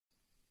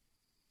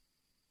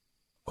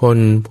คน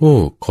ผู้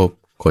คบ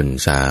คน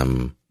สาม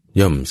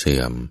ย่อมเสื่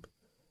อม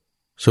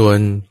ส่วน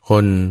ค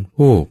น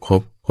ผู้ค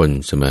บคน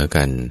เสมอ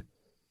กัน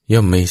ย่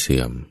อมไม่เ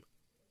สื่อม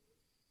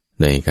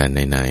ในการ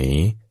ไหน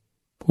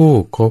ๆผู้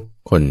คบ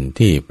คน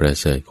ที่ประ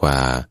เสริฐกว่า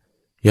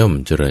ย่อม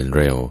เจริญ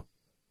เร็ว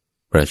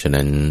เพราะฉะ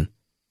นั้น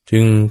จึ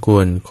งคว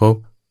รคบ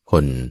ค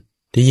น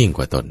ที่ยิ่งก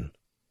ว่าตน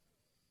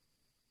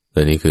แล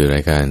ะนี่คือร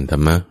ายการธร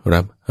รม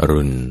รับอ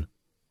รุณ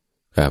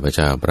ข้าพเ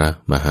จ้าพระ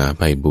มหาไ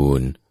พบู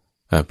ลย์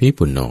อภิ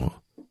ปุณโญ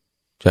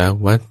จาก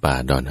วัดป่า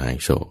ดอนหาย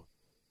โศก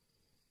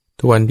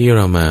ทุกวันที่เ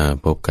รามา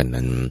พบกัน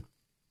นั้น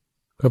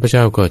ข้าพเจ้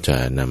าก็จะ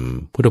น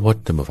ำพุทธพจ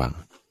น์ท่านผู้ฟัง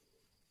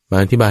มา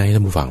อธิบายให้ท่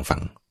านผู้ฟังฟั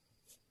ง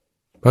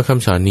เพราะค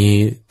ำสอนนี้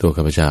ตัว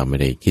ข้าพเจ้าไม่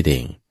ได้คิดเอ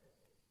ง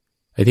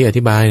ไอ้ที่อ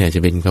ธิบายเนี่ยจะ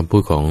เป็นคำพู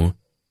ดของ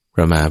พ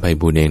ระมหาไพ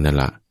บูลย์เองนั่น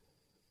ละ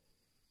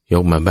ย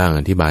กมาบ้าง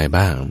อธิบาย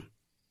บ้าง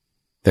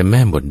แต่แม่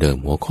บทเดิม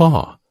หัวข้อ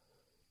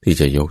ที่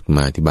จะยกม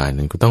าอธิบาย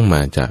นั้นก็ต้องม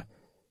าจาก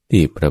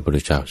ที่พระพุทธ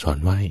เจ้าสอน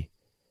ไว้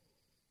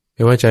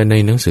ไม่ว่าจะใน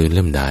หนังสือเ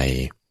ล่มใด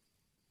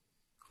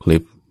คลิ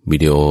ปวิ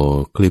ดีโอ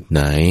คลิปไ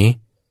หน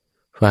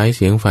ไฟล์เ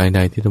สียงไฟล์ใด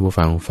ที่ท่านผู้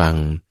ฟังฟัง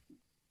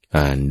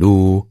อ่านดู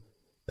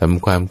ท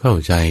ำความเข้า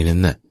ใจนั้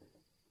นน่ะ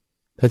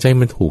ถ้าใจ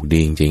มันถูกดี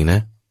จริงๆนะ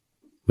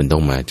มันต้อ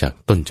งมาจาก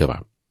ต้นฉบั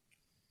บ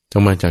ต้อ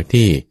งมาจาก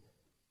ที่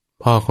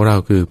พ่อของเรา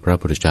คือพระ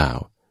พุทธเจ้า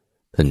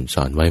ท่านส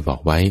อนไว้บอ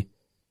กไว้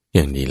อ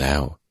ย่างดีแล้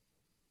ว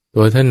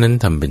ตัวท่านนั้น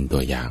ทำเป็นตั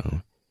วอย่าง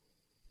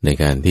ใน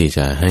การที่จ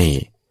ะให้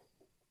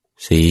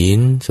ศีล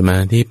สมา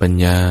ธิปัญ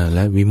ญาแล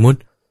ะวิมุต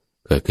ติ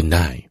เกิดขึ้นไ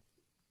ด้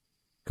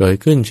เกิด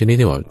ขึ้นชนิด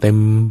ที่ว่าเต็ม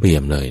เปี่ย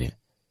มเลยเนี่ย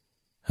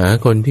หา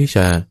คนที่จ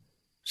ะ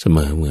เสม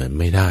อเหมือน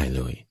ไม่ได้เ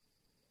ลย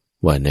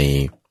ว่าใน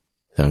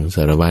สังส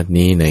ารวัฏ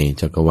นี้ใน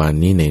จักรวาล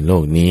นี้ในโล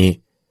กนี้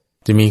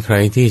จะมีใคร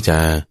ที่จะ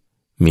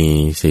มี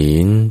ศี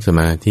ลสม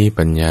าธิ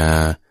ปัญญา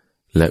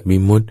และวิ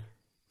มุตติ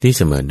ที่เ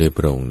สมอโดยพ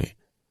ระองค์เนี่ย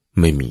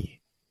ไม่มี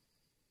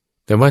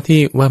แต่ว่า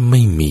ที่ว่าไ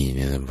ม่มีเ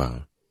นี่ยท่านฟัง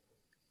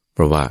เพ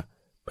ราะว่า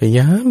พยาย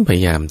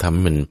ามท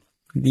ำมัน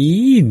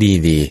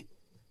ดี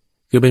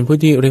คือเป็นผู้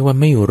ที่เรียกว่า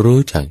ไม่รู้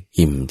จัก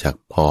อิ่มจัก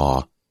พอ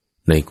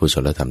ในกุศ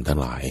ลธรรมทั้ง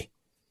หลาย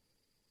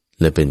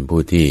และเป็น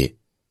ผู้ที่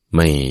ไ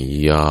ม่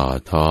ย่อ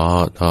ท้อ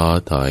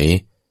ถอย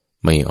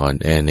ไม่อ่อน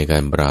แอในกา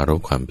รปรารภ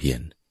ความเพีย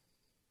ร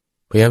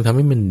พยายามทำใ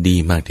ห้มันดี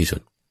มากที่สุ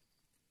ด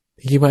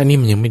ที่คิดว่าอันนี้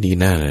มันยังไม่ดี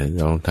หน้าเลย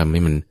ลองทำให้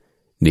มัน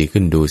ดี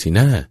ขึ้นดูสิห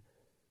น้า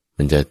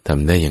มันจะท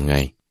ำได้ยังไง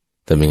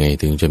ทำยังไง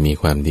ถึงจะมี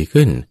ความดี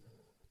ขึ้น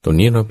ตรง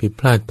นี้เราผิด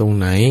พลาดตรง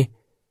ไหน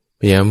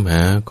พยายามห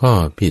าข้อ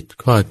ผิด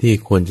ข้อที่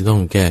ควรจะต้อ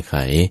งแก้ไข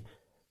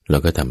แล้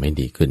วก็ทำให้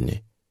ดีขึ้นเนี่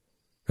ย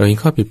เราเห็น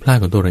ข้อผิดพลาด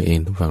ของตัวเราเอง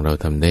ทุกฝั่งเรา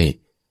ทำได้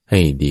ให้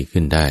ดี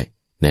ขึ้นได้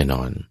แน่น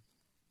อน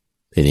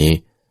ทีนี้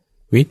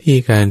วิธี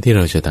การที่เ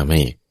ราจะทำใ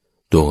ห้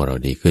ตัวของเรา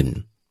ดีขึ้น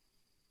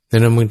แต่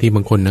บางทีบ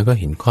างคนนะก็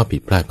เห็นข้อผิ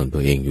ดพลาดของตั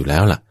วเองอยู่แล้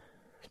วล่ะ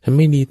ฉันไ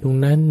ม่ดีตรง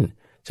นั้น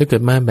จะเกิ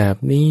ดมาแบบ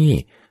นี้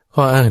ข้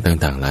ออ้าง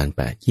ต่างๆล้านแ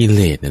ปดกิเล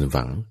สนั้น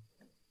ฝัง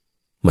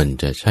มัน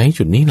จะใช้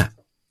จุดนี้ล่ะ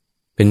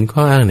เป็นข้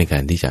ออ้างในก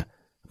ารที่จะ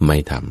ไม่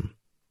ท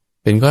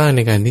ำเป็นข้ออ้างใ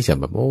นการที่จะ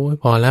แบบโอ้ย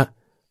พอละ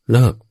เ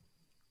ลิก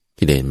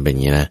กิเลสเป็นอย่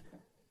างนี้นะ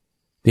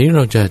ทีนี้เ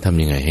ราจะท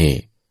ำยังไงให้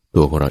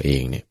ตัวของเราเอ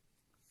งเนี่ย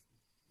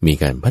มี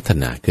การพัฒ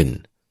นาขึ้น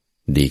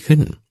ดีขึ้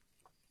น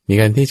มี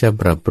การที่จะ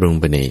ปรับปรุง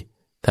ไปใน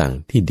ทาง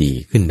ที่ดี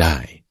ขึ้นได้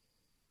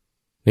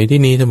ในที่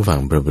นี้ท่านผู้ฟัง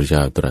พระพุทธเจ้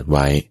าตรัสไ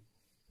ว้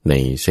ใน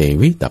เส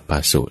วิตัปป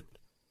สูตร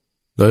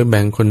โดยแ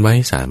บ่งคนไว้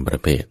3ประ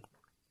เภท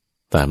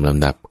ตามล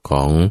ำดับข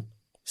อง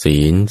ศี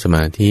ลสม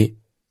าธิ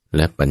แ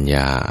ละปัญญ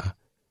า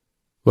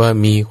ว่า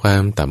มีควา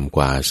มต่ำก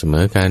ว่าเสม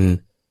อกัน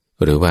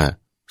หรือว่า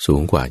สู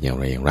งกว่าอย่าง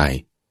ไร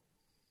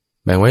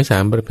แบ่งไว้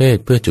3ประเภท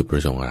เพื่อจุดปร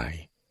ะสงค์อะไร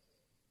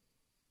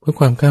เพื่อ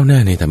ความก้าวหน้า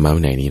ในธรรมะ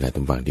วินัยนี้แหละท่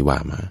านฟังที่ว่า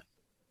มา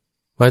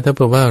ว่าถ้าเ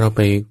ผื่อว่าเราไ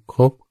ปค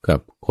บกับ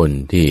คน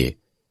ที่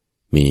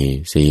มี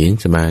ศีล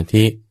สมา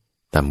ธิ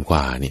ต่ำก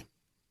ว่าเนี่ย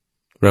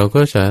เรา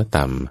ก็จะ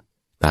ต่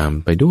ำตาม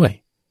ไปด้วย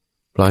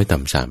พลอยต่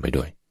ำตามไป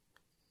ด้วย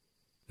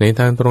ในท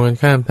างตรงกัน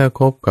ข้ามถ้า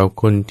คบกับ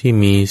คนที่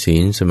มีศี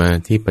ลสมา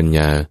ธิปัญญ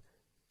า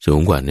สูง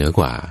กว่าเหนือ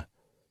กว่า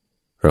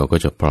เราก็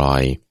จะพลอ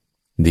ย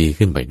ดี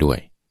ขึ้นไปด้วย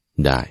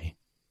ได้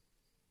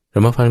เรา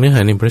มาฟังเนื้อห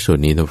าในพระสูต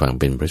รนี้ท่านฟัง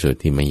เป็นพระสูตร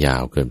ที่ไม่ยา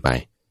วเกินไป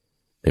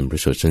เป็นพร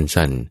ะสูตร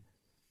สั้น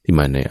ๆที่ม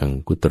าในอัง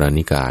คุตร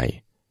นิกาย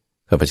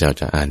ข้าพเจ้า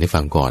จะอ่านให้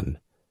ฟังก่อน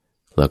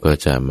แล้วก็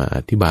จะมาอ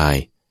ธิบาย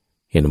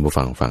ให้ท่านผู้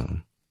ฟังฟัง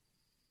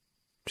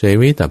เส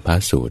วิตัปป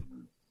สูตร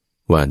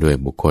ว่าด้วย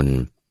บุคคล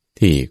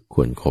ที่ค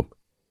วรคบ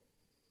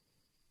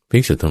ภิ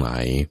กษุทั้งหลา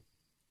ย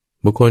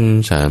บุคคล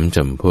3จ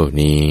ำพวก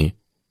นี้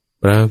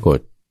ปรากฏ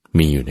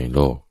มีอยู่ในโล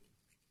ก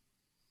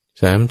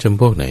3จำ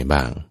พวกไหน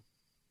บ้าง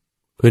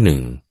คือ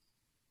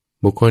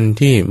1บุคคล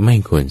ที่ไม่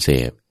ควรเส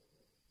พ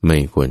ไม่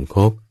ควรค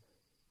บ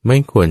ไม่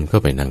ควรเข้า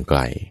ไปนั่งไกล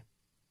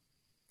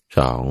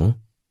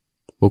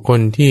 2. บุคคล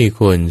ที่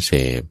ควรเส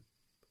พ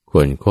ค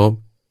วรคบ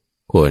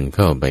ควรเ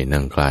ข้าไป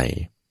นั่งไกล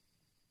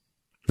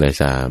และ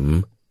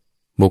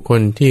 3. บุคค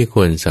ลที่ค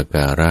วรสักก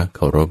าระเค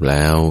ารพแ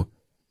ล้ว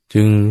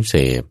จึงเส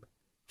พ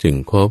จึง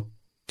คบ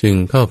จึง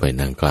เข้าไป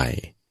นั่งไกล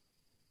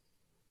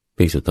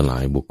ภิกษุทั้งหลา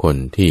ยบุคคล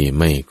ที่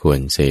ไม่ควร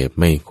เสพ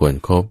ไม่ควร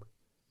คบ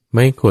ไ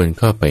ม่ควร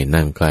เข้าไป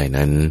นั่งใกล้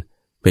นั้น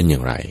เป็นอย่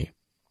างไร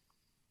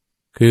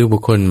คือบุ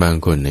คคลบาง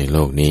คนในโล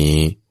กนี้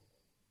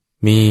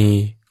มี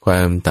คว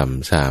ามต่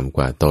ำทรามก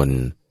ว่าตน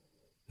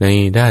ใน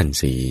ด้าน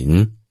ศีล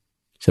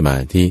สมา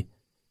ธิ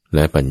แล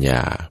ะปัญญ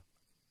า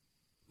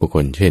บุคค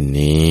ลเช่น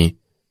นี้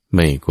ไ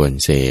ม่ควร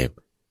เสพ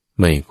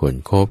ไม่ควร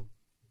คบ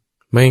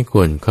ไม่ค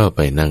วรเข้าไป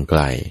นั่งใก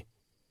ล้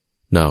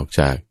นอกจ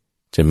าก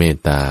จะเมต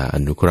ตาอ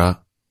นุเคราะห์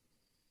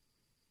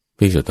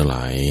ภิกษุทั้งหล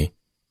าย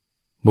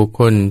บุค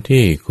คล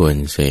ที่ควร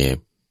เสพ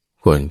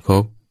ควรค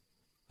บ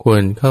คว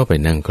รเข้าไป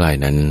นั่งใกล้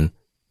นั้น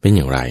เป็นอ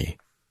ย่างไร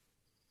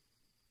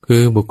คื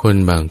อบุคคล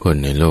บางคน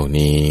ในโลก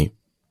นี้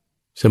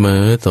เสม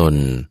อตน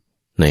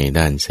ใน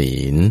ด้านศี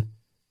ล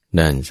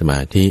ด้านสมา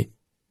ธิ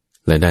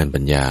และด้านปั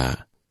ญญา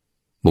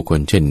บุคคล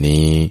เช่น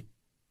นี้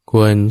ค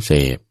วรเส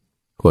พ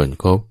ควร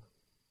คบ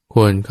ค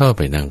วรเข้าไ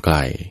ปนั่งใก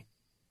ล้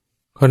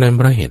ข้อนั้นเ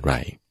พราะเหตุไร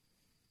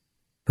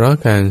เพราะ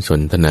การส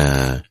นทนา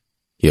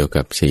เกี่ยว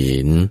กับศี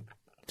ล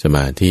สม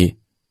าธิ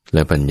แล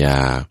ะปัญญา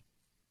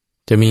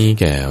จะมี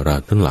แก่เรา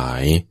ทั้งหลา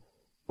ย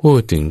พูด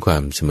ถึงควา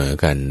มเสมอ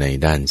กันใน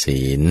ด้าน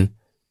ศีล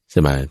ส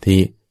มาธิ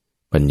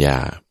ปัญญา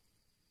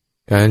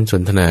การส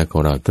นทนาขอ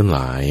งเราทั้งหล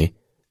าย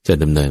จะ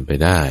ดำเนินไป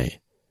ได้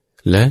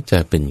และจะ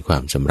เป็นควา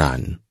มสำรา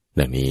ญ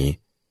ดังนี้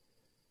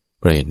เ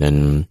พราะเหตุนั้น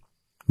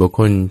บุคค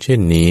ลเช่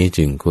นนี้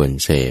จึงควร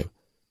เสพ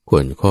ค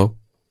วรคบ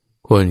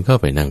ควรเข้า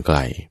ไปนั่งใก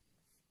ล้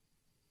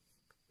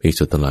ภิก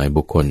ษุทั้งหลาย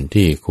บุคคล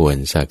ที่ควร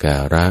สักกา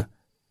ระ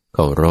เค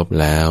ารพ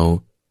แล้ว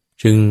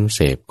จึงเส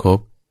พคบ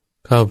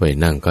เข้าไป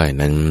นั่งใกล้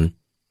นั้น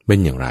เป็น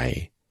อย่างไร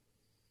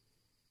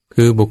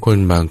คือบุคคล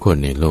บางคน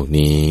ในโลก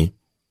นี้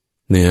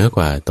เหนือก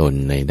ว่าตน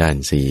ในด้าน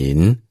ศีล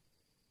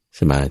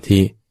สมาธิ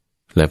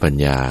และปัญ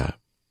ญา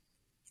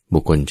บุ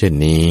คคลเช่น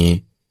นี้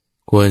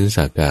ควร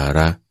สักการ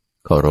ะ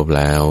เคารพแ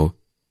ล้ว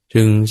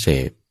จึงเส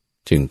พ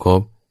จึงค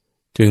บ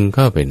จึงเ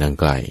ข้าไปนั่ง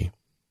ใกล้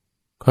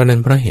ข้อนั้น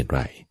เพราะเหตุไร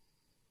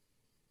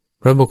เ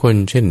พราะบุคคล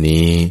เช่น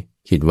นี้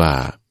คิดว่า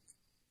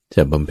จ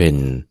ะบำเพ็ญ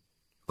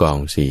กอง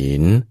ศี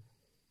ล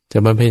จะ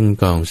บำเพ็ญ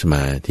กองสม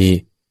าธิ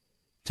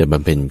จะบ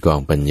ำเพ็ญกอง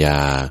ปัญญา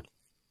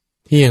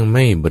ที่ยังไ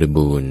ม่บริ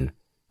บูรณ์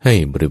ให้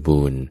บริ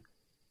บูรณ์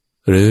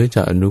หรือจ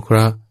ะอนุเคร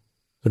าะห์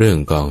เรื่อง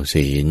กอง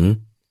ศีล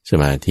ส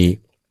มาธิ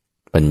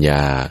ปัญญ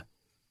า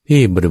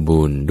ที่บริบู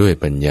รณ์ด้วย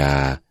ปัญญา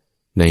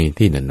ใน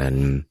ที่นั้น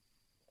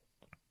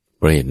ๆเ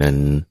พราะเหตุนั้น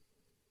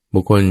บุ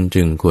คคล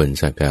จึงควร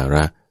สักการ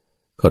ะ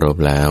เคารพ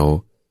แล้ว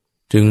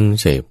จึง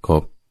เสพค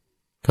บ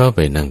เข้าไป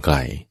นั่งใก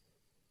ล้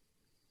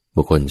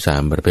บุคคลสา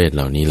มประเภทเห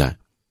ล่านี้ล่ะ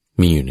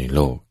มีอยู่ในโล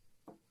ก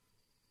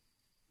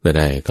และไ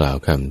ด้กล่าว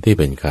คำที่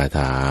เป็นคาถ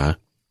า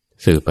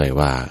สื่อไป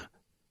ว่า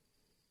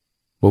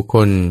บุคค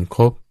ลค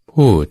บ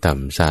ผู้ต่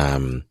ำทรา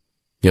ม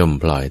ย่อม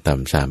ปล่อยต่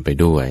ำทรามไป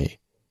ด้วย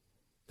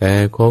แต่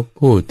คบ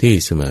ผู้ที่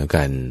เสมอ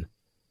กัน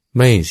ไ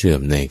ม่เสื่อ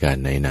มในการ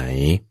ไหน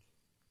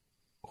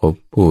ๆคบ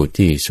ผู้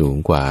ที่สูง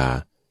กว่า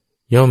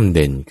ย่อมเ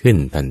ด่นขึ้น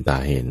ทันตา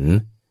เห็น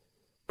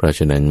เพราะฉ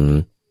ะนั้น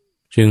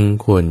จึง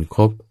ควรค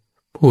บ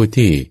ผู้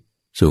ที่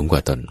สูงกว่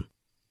าตน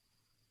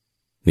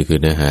นี่คือ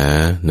เนื้อหา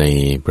ใน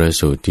พระ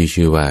สูตรที่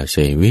ชื่อว่าเส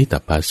วิตั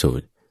ปปสู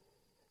ตร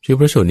ชื่อ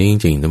พระสูตรนี้จ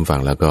ริงๆท่านฟั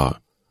งแล้วก็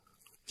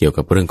เกี่ยว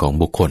กับเรื่องของ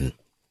บุคคล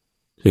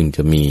ซึ่งจ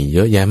ะมีเย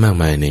อะแยะมาก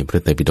มายในพร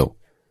ะไตรปิฎก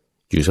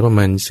อยู่สักประ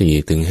มาณ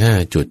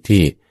 4-5 จุด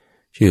ที่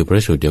ชื่อพร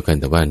ะสูตรเดียวกัน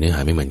แต่ว่าเนื้อหา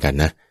ไม่เหมือนกัน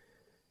นะ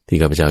ที่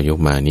ข้าพเจ้ายก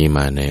มานี่ม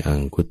าในอั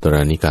งคุตร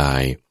นิกา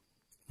ย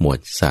หมวด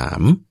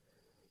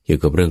3เกี่ยว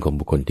กับเรื่องของ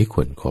บุคคลที่ค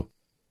วรคบ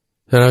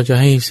ถ้าเราจะ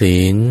ให้ศี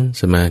ล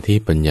สมาธิ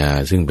ปัญญา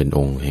ซึ่งเป็นอ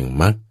งค์แห่ง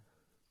มรรค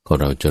ก็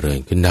เราเจริญ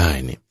ขึ้นได้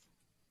เนี่ย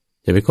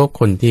จะไปคบ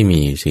คนที่มี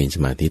ศีลส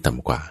มาธิต่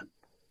ำกว่า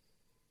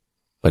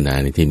ปัญหา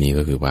ในที่นี้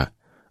ก็คือว่า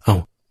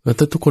แล้ว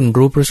ถ้าทุกคน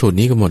รู้พระสูตร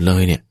นี้กันหมดเล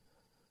ยเนี่ย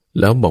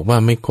แล้วบอกว่า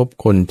ไม่คบ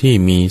คนที่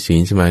มีศี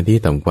ลสมาธิ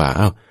ต่ำกว่า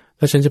แ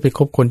ล้วฉันจะไปค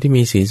บคนที่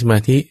มีศีลสมา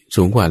ธิ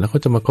สูงกว่าแล้วเขา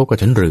จะมาคบกับ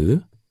ฉันหรือ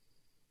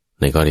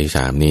ในข้อที่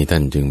3นี้ท่า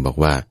นจึงบอก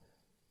ว่า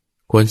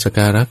ควรสักก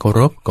าระเคา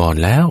รพก่อน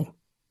แล้ว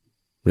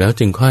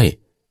จึงค่อย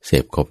เส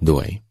พคบด้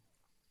วย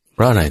เพ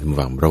ราะอะไรท่าน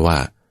ฟังเพราะว่า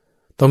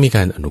ต้องมีก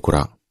ารอนุเคร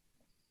าะห์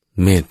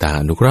เมตตา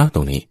อนุเคราะห์ต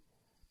รงนี้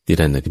ที่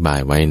ท่านอธิบาย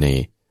ไว้ใน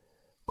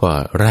ข้อ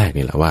แรก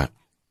นี่แหละว่า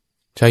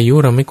ชายุ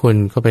เราไม่ควร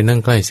เข้าไปนั่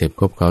งใกล้เสพ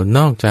คบเขาน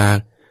อกจาก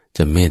จ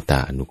ะเมตตา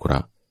อนุเครา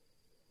ะห์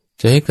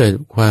จะให้เกิด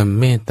ความ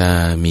เมตตา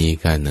มี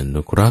การอ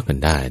นุเคราะห์กัน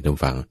ได้ท่า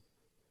นฟัง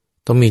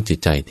ต้องมีจิต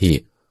ใจที่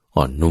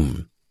อ่อนนุ่ม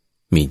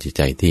มีจิตใ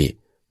จที่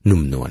นุ่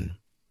มนวล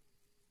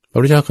พระ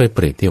พุทธเจ้าเคยเป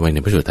รียบเทียบไว้ใน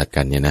พระสูตรถัด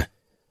กันเนี่ยนะ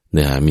เ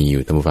นื้อหามีอ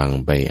ยู่ท่านฟัง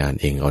ไปอ่าน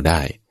เองเอาไ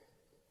ด้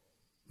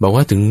บอก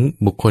ว่าถึง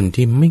บุคคล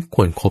ที่ไม่ค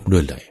วรคบด้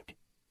วยเลย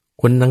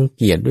คนรัง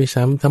เกียจด้วย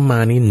ซ้ำถ้ามา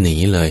นี่หนี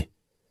เลย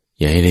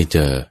อย่าให้ได้เจ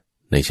อ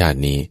ในชาติ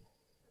นี้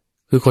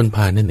คือคนพ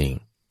าลนั่นเอง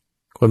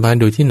คนพาล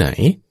ดูที่ไหน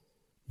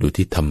ดู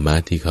ที่ธรรมะ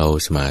ที่เขา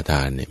สมาท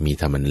านเนี่ยมี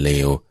ทำมันเล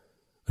ว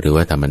หรือ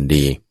ว่าทำมัน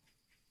ดี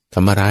ท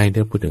ำอะไรเ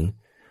ดี๋ยวพูดถึง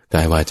ก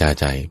ายวาจา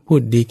ใจพู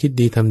ดดีคิด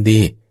ดีทำดี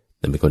แ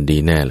ต่เป็นคนดี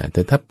แน่แหละแ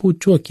ต่ถ้าพูด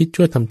ชั่วคิด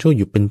ชั่วทำชั่วอ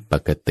ยู่เป็นป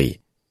กติ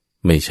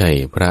ไม่ใช่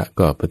พระ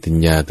ก็ปฏิญ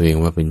ญาตัวเอง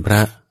ว่าเป็นพร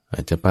ะอา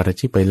จจะปารา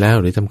ชิกไปแล้ว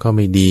หรือทำข้อไ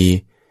ม่ดี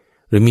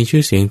หรือมีชื่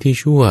อเสียงที่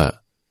ชั่ว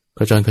ก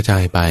ระจรกระจา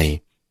ยไป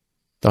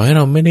ต่อให้เ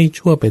ราไม่ได้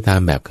ชั่วไปตาม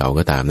แบบเก่า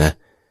ก็ตามนะ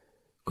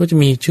ก็ ก็จะ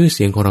มีชื่อเ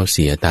สียงของเราเ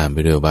สียตามไป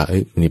ด้วยว่า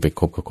นี่ไป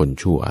คบกับคน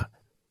ชั่ว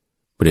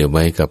เปรียบไ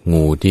ว้กับ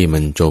งูที่มั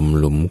นจม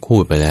หลุมคู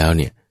ดไปแล้ว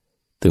เนี่ย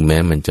ถึงแม้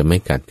มันจะไม่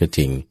กัดก็จ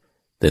ริง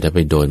แต่ถ้าไป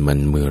โดนมัน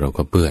มือเรา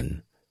ก็เปื้อน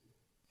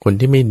คน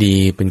ที่ไม่ดี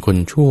เป็นคน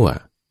ชั่ว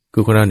คื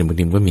อคนเราเนี่ยบาง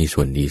ทีก็มีส่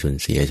วนดีส่วน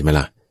เสียใช่ไหม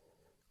ล่ะ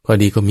ข้อ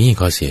ดีก็มี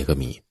ข้อเสียก็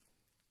มี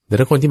แต่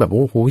ถ้าคนที่แบบโ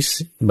อ้โห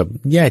แบบ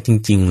แย่จ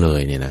ริงๆเล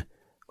ยเนี่ยนะ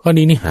ข้อ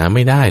ดีนี่หาไ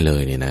ม่ได้เล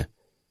ยเนี่ยนะ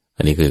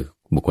อันนี้คือ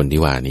บุคคลที่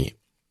ว่านี่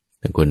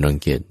แต่คนรัง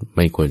เกียจไ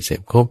ม่ควรเส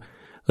พคบ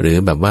หรือ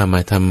แบบว่าม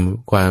าท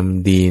ำความ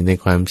ดีใน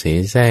ความเส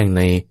แสร้งใ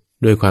น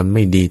ด้วยความไ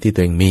ม่ดีที่ตั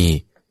วเองมี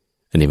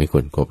อันนี้ไม่ค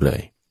วรคบเล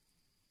ย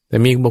แต่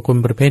มีบุคคล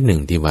ประเภทหนึ่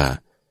งที่ว่า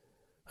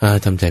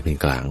ทำใจเป็น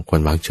กลางคว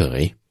รวางเฉ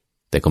ย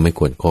แต่ก็ไม่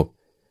ควรคบ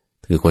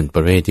คือคนป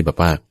ระเภทที่แบบ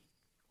ว่า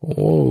โอ้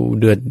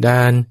เดือดด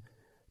าล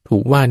ถู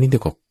กว่านี่เดี๋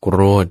ยวก็โกร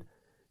ธ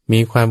มี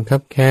ความคั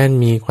บแค้น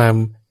มีความ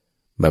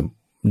แบบ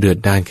เดือด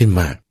ดาลขึ้น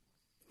มา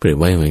เปรียบ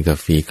ไว้เหมือนกับ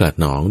ฝีกลัด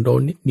หนองโด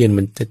นนิดเดียว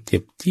มันจะเจ็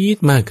บจี๊ด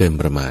มากเกิน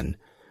ประมาณ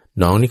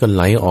หนองนี่ก็ไ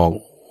หลออก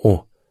โอ้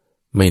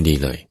ไม่ดี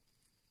เลย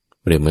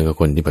เปรียบเหมือนกับ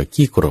คนที่แบบ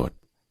ขี้โกรธ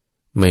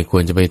ไม่คว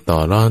รจะไปต่อ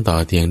ร้อนต่อ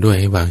เถียงด้วย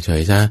ให้วางเฉ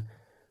ยซะ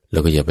แล้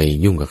วก็อย่าไป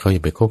ยุ่งกับเขาอย่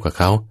าไปคบกับ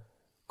เขา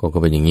ก็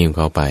เป็นอย่างนี้ของ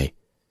เขาไป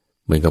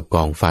เหมือนกับก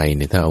องไฟเ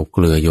นี่ยถ้าเอาเก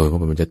ลือโยนเข้า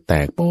ไปมันจะแต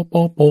กโป๊ะโ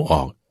ป๊ะโป๊ะอ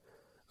อก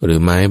หรือ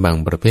ไม้บาง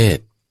ประเภท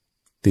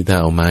ที่ถ้า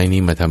เอาไม้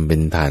นี้มาทำเป็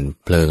นถ่าน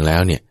เพลิงแล้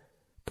วเนี่ย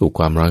ถูกค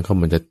วามร้อนเข้า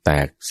มันจะแต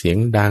กเสียง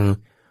ดัง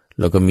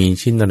แล้วก็มี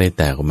ชิ้นอะไร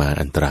แตกออกมา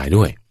อันตราย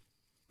ด้วย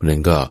เพราะนั้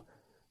นก็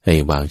ให้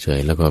วางเฉย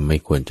แล้วก็ไม่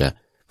ควรจะ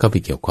เข้าไป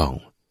เกี่ยวข้อง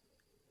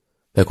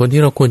แต่คน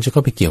ที่เราควรจะเข้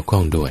าไปเกี่ยวข้อ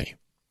งด้วย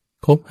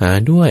คบหา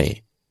ด้วย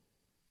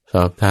ส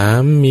อบถาม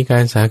มีกา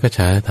รสักษ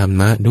าธรร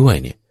มะด้วย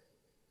เนี่ย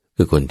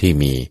คือคนที่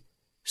มี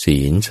ศี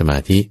ลสมา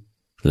ธิ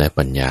และ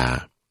ปัญญา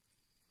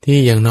ที่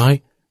อย่างน้อย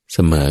เส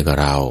มอกับ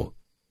เรา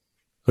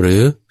หรื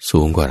อ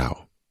สูงกว่าเรา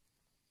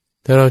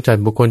ถ้าเราจัด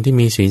บุคคลที่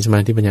มีศีลสมา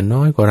ธิปัญญา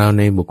น้อยกว่าเรา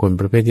ในบุคคล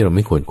ประเภทที่เราไ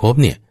ม่ควรคบ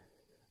เนี่ย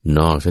น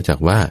อกจาก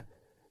ว่า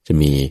จะ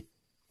มี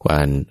กา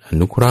รอ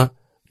นุเคราะห์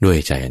ด้วย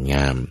ใจอันง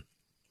าม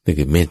นั่น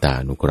คือเมตตา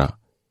อนุเคราะห์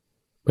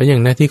เป็นอย่า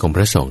งหน้าที่ของพ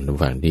ระสงฆ์ใน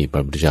ฝั่งที่พร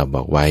ะพุทธเจ้าบ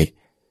อกไว้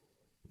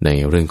ใน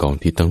เรื่องของ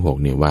ทิศทั้ง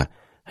6เนี่ยว่า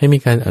ให้มี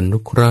การอนุ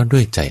เคราะห์ด้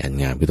วยใจอัน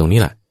งามคือตรงนี้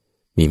แหละ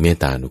มีเมต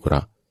ตาอนุเครา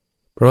ะห์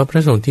เพราะว่าพร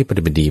ะสงฆ์ที่ป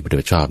ฏิบัติดีปฏิ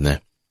บัติชอบนะ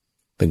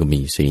ต้องมี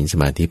ศีลส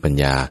มาธิปัญ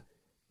ญา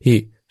ที่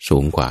สู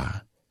งกว่า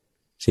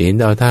ศีล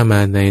เอาท่ามา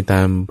ในต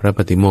ามพระป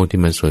ฏิโมกข์ที่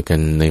มันสวดกัน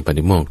ในป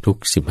ฏิโมกข์ทุก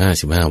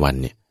15วัน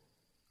เนี่ย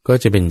ก็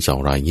จะเป็น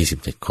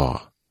227ข้อ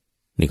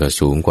นี่ก็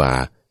สูงกว่า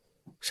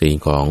ศีล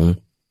ของ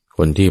ค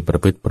นที่ประ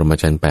พฤติพรหม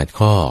จรรย์8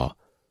ข้อ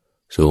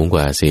สูงก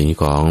ว่าศีล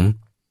ของ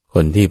ค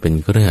นที่เป็น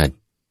เครือข่าย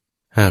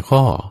5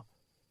ข้อ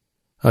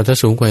เอาถ้า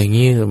สูงกว่าอย่าง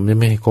นี้มัน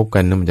ไม่ให้คบกั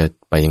นมันจะ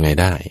ไปยังไง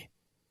ได้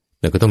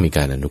แล้วก็ต้องมีก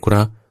ารอนุเคร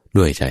าะห์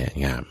ด้วยใจอัน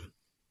งาม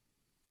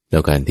แล้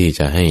วการที่จ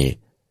ะให้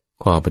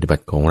ข้อปฏิบั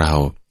ติของเรา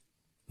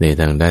ใน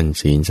ทางด้าน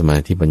ศีลสมา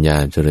ธิปัญญา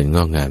เจริญง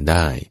อกงามไ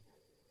ด้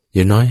อ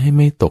ย่างน้อยให้ไ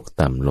ม่ตก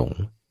ต่ำลง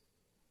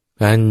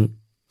การ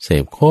เส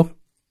พคบ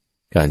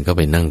การเข้าไ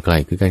ปนั่งใกล้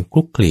คือการค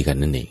ลุกคลีกัน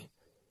นั่นเอง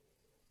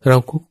เรา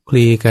คลุกค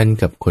ลีกัน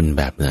กับคนแ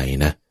บบไหน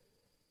นะ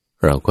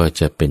เราก็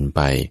จะเป็นไ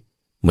ป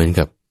เหมือน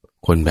กับ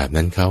คนแบบ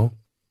นั้นเขา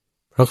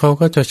เพราะเขา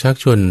ก็จะชัก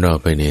ชวนเรา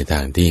ไปในทา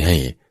งที่ให้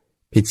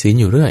ผิดศีล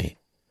อยู่เรื่อย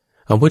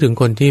เอาพูดถึง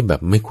คนที่แบ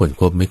บไม่ควร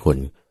คบไม่ควร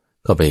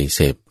ก็ไปเส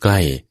พใกล้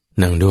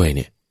นั่งด้วยเ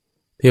นี่ย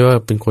ที่ว่า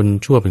เป็นคน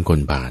ชั่วเป็นคน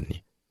บาปเนี่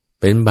ย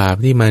เป็นบาป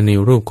ที่มาใน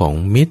รูปของ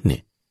มิตรเนี่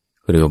ย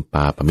เรียกว่าป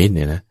าปมิตรเ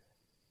นี่ยนะ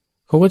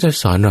เขาก็จะ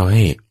สอนเราใ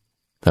ห้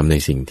ทำใน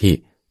สิ่งที่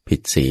ผิด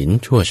ศีล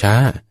ชั่วช้า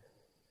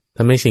ท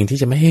ำในสิ่งที่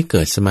จะไม่ให้เ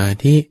กิดสมา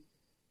ธิ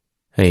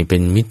ให้เป็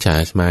นมิจฉา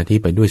สมาธิ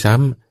ไปด้วยซ้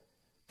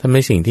ำทำใน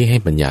สิ่งที่ให้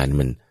ปัญญา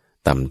มัน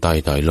ต่ำต้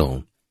อยลง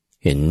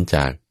เห็นจ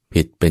าก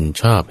ผิดเป็น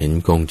ชอบเห็น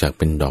กงจากเ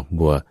ป็นดอก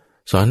บัว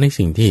สอนใน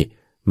สิ่งที่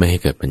ไม่ให้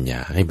เกิดปัญญา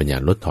ให้ปัญญา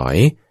ลดถอย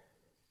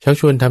ชัก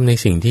ชวนทำใน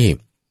สิ่งที่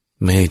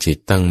ไม่ให้จิต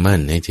ตั้งมั่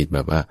นให้จิตแบ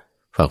บว่า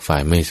ฝักฝ่า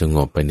ยไม่สง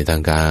บไปในทา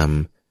งกาม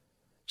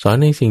สอน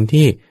ในสิ่ง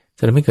ที่จ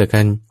ะทำให้เกิดก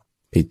าร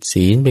ผิด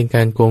ศีลเป็นก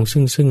ารโกง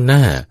ซึ่งหน้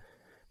า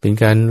เป็น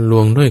การล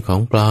วงด้วยของ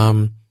ปลอม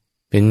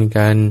เป็นก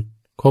าร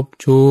คบ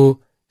ชู้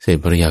เสพ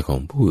ภรรยาของ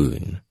ผู้อื่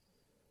น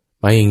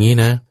ไปอย่างนี้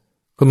นะ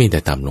ก็มีแต่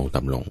ต่ำลง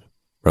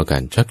เพราะกา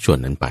รชักชวน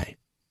นั้นไป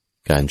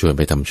การชวนไ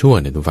ปทำชั่ว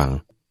เนี่ยทุกฝัง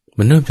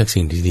มันเริ่มจาก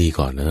สิ่งดีๆ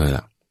ก่อนนั่นแหล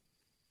ะ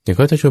อย่างเ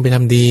ขาจะชวนไปท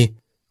ำดี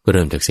ก็เ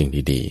ริ่มจากสิ่ง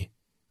ดี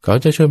ๆเขา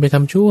จะชวนไปท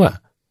ำชั่ว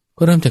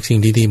ก็เริ่มจากสิ่ง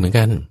ดีๆเหมือน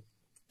กัน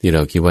ที่เร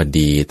าคิดว่า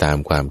ดีตาม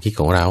ความคิด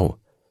ของเรา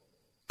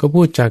ก็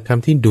พูดจากค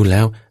ำที่ดูแ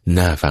ล้ว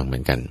น่าฟังเหมื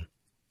อนกัน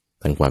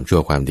ทั้งความชั่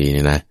วความดีเ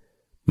นี่ยนะ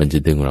มันจะ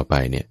ดึงเราไป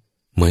เนี่ย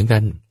เหมือนกั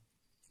น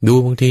ดู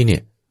บางทีเนี่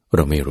ยเร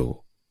าไม่รู้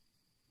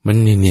มัน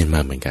เนียนๆม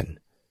าเหมือนกัน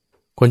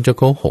คนจะโ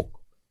กหก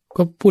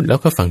ก็พูดแล้ว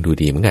ก็ฟังดู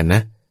ดีเหมือนกันน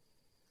ะ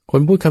คน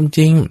พูดคำจ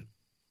ริง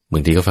บา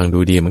งทีก็ฟังดู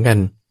ดีเหมือนกัน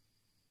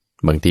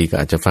บางทีก็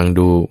อาจจะฟัง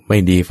ดูไม่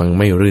ดีฟัง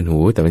ไม่รื่นหู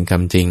แต่เป็นค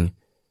ำจริง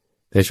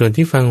แต่ส่วน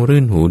ที่ฟังรื่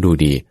นหูดู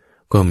ดี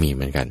ก็มีเห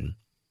มือนกัน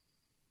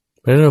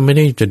เพราะเราไม่ไ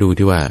ด้จะดู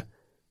ที่ว่า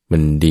มั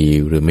นดี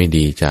หรือไม่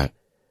ดีจาก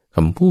ค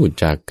ำพูด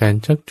จากการ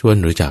ชักชวน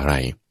หรือจากอะไร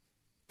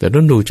แต่ต้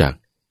องดูจาก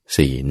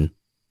ศีล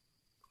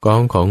กอ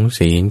งของ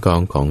ศีลกอ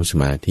งของส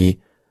มาธิ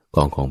ก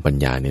องของปัญ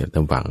ญาเนี่ยท่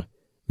านฟัง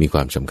มีคว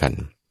ามสำคัญ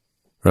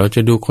เราจ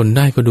ะดูคนไ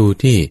ด้ก็ดู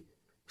ที่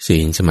ศี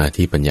ลสมา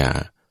ธิปัญญา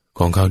ข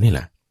องเขานี่แห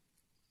ละ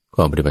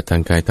ก็ปฏิบัติทา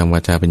งกายทางวา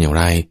จาเป็นอย่าง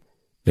ไร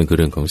นั่นคือเ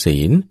รื่องของศี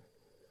ล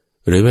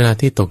หรือเวลา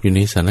ที่ตกอยู่ใน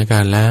สถานกา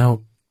รณ์แล้ว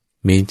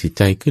มีจิตใ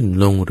จขึ้น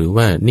ลงหรือ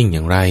ว่านิ่งอ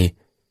ย่างไร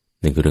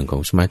นั่นคือเรื่องขอ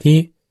งสมาธิ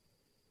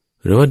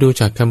หรือว่าดู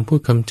จากคำพูด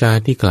คำจา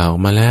ที่กล่าว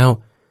มาแล้ว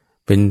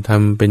เป็นธรร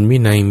มเป็นวิ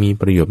นัยมี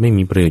ประโยชน์ไม่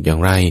มีประโยชน์อย่า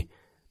งไร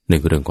นั่น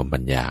คือเรื่องของปั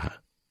ญญา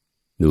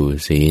ดู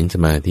ศีลส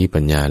มาธิ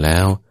ปัญญาแล้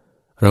ว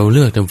เราเ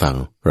ลือกทางฝั่ง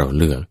เรา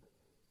เลือ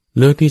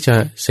กที่จะ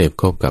เสพ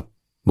คบกับ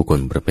บุคคล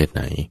ประเภทไห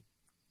น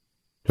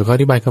เราก็อ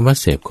ธิบายคำว่า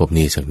เสพคบ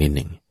นี้สักนิดห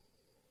นึ่ง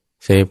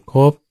เสพค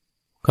บ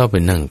เข้าไป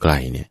นั่งไกล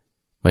เนี่ย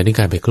หมายถึง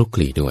การไปคลุกค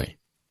ลีด้วย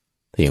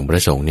แต่อย่างพร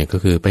ะสงฆ์เนี่ยก็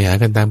คือไปหา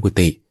กันตามกุ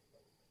ฏิ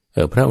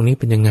พระองค์นี้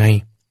เป็นยังไง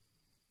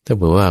ถ้า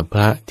บอกว่าพ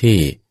ระที่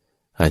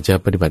อาจจะ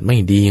ปฏิบัติไม่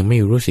ดียังไม่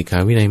รู้ศีลขา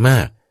วินัยมา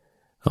ก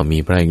มี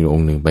พระอีกอ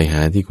งค์หนึ่งไปห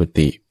าที่กุ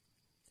ฏิ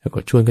แล้วก็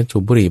ชวนกันสู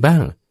บบุหรี่บ้า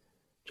ง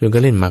ชวนกั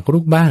นเล่นหมากรุ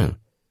กบ้าง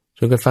ช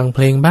วนกันฟังเพ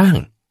ลงบ้าง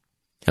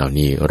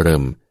นี่เริ่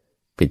ม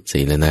ผิดศี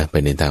ลแล้วนะไป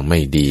ในทางไม่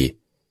ดี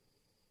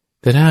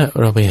แต่ถ้า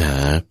เราไปหา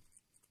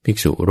ภิก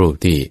ษุรูป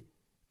ที่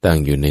ตั้ง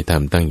อยู่ในธรร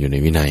มตั้งอยู่ใน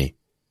วินัย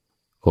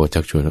โชั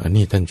กชวนอัน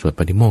นี้ท่านสวดป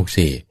ฏิโมกข์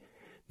สิ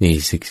นี่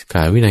ศีลข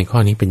าวินัยข้อ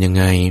นี้เป็นยัง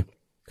ไง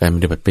การป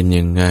ฏิบัติเป็น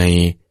ยังไง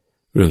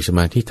เรื่องสม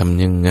าธิท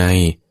ำยังไง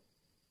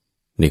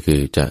นี่คื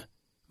อจะ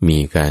มี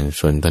การ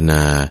สนทน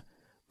า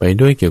ไป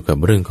ด้วยเกี่ยวกับ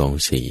เรื่องของ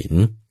ศีล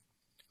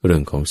เรื่อ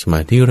งของสม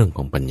าธิเรื่องข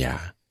องปัญญา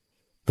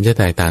มันจะ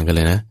แตกต่างกันเ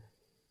ลยนะ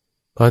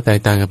พอแตก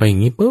ต่างกันไปอย่า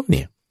งนี้ปุ๊บเ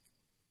นี่ย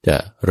จะ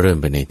เริ่ม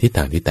ไปในทิศท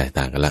างที่แตก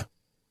ต่างกันละ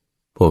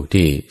พวก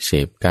ที่เส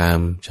พกาม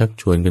ชัก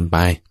ชวนกันไป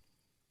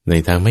ใน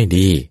ทางไม่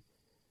ดี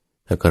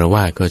ถ้าฆราว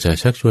าสก็จะ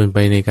ชักชวนไป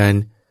ในการ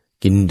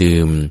กิน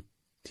ดื่ม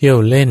เที่ยว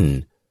เล่น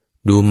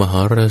ดูมห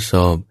รส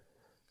พ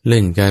เล่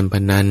นการพ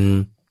นัน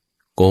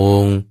โก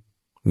ง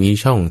มี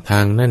ช่องทา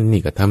งนั่น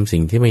นี่ก็ทำสิ่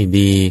งที่ไม่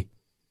ดี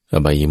อ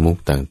บายมุข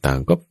ต่าง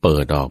ๆก็เปิ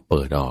ดออก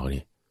เ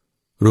นี่ย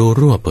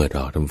รั่วเปิดอ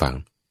อกทำฟัง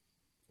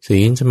ศี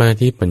ลสมา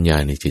ธิปัญญา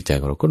ในจิตใจ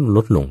ของเราก็ล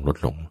ดล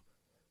ง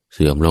เ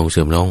สื่อมล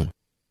ง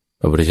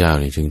พระพุทธเจ้า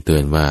นี่จึงเตื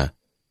อนว่า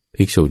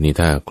ภิกษุนี้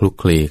ถ้าคลุก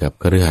คลีกับ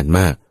คฤหัสถ์ม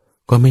าก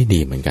ก็ไม่ดี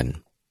เหมือนกัน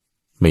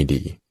ไม่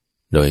ดี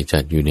โดยจั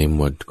ดอยู่ในหม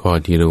วดข้อ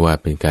ที่เรียกว่า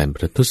เป็นการป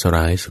ระทุษ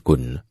ร้ายสกุ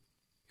ล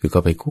คือก็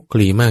ไปคลุกค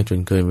ลีมากจน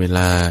เกินเวล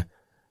า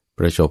ป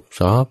ระชบส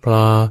อพล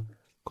อ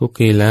คลุกค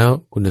ลีแล้ว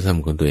คุณธรรม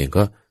ของตัวเอง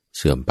ก็เ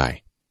สื่อมไป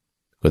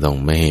ก็ต้อง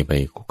ไม่ให้ไป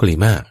คลุกคลี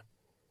มาก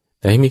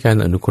แต่ให้มีการ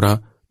อนุเคราะ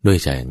ห์ด้วย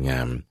ใจอันงา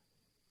ม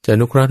จะอ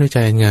นุเคราะห์ด้วยใจ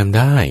อันงามไ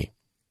ด้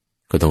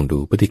ก็ต้องดู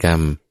พฤติกรรม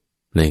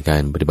ในกา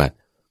รปฏิบัติ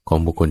ของ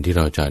บุคคลที่เ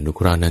ราจะอนุเค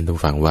ราะห์นั้นต้อง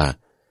ฟังว่า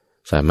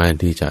สามารถ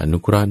ที่จะอนุ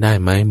เคราะห์ได้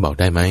ไหมบอก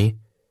ได้ไหม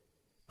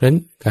เพราะฉะนั้น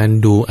การ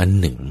ดูอัน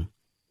หนึ่ง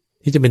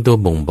ที่จะเป็นตัว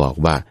บ่งบอก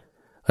ว่า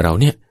เรา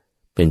เนี่ย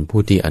เป็นผู้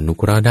ที่อนุ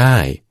เคราะห์ได้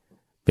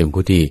เป็น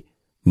ผู้ที่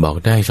บอก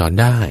ได้สอน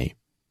ได้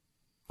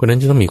คนนั้น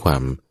จะต้องมีควา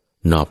ม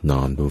นอบน้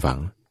อมดูฟัง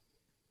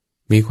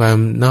มีความ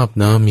นอบ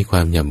น้อมมีคว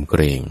ามยำเก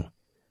รง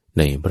ใ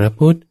นพระ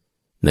พุทธ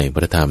ในพ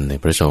ระธรรมใน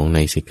พระสงฆ์ใน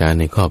ศีล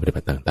ในข้อปฏิบั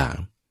ติต่าง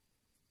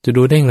ๆจะ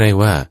ดูได้ไง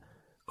ว่า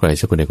ใคร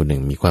สักคนใดคนหนึ่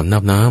งมีความนอ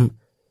บน้อม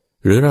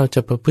หรือเราจะ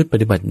ประพฤติป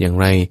ฏิบัติอย่าง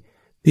ไร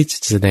ที่จะ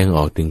แสดงอ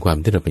อกถึงความ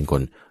ที่เราเป็นค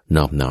นน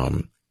อบน้อม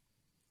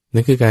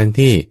นั่นคือการ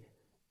ที่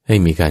ให้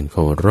มีการเค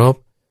ารพ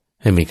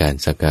ให้มีการ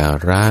สักกา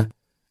ระ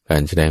กา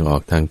รแสดงออ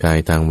กทางกาย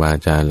ทางวา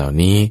จาเหล่า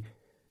นี้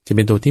จะเ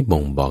ป็นตัวที่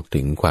บ่งบอก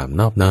ถึงความ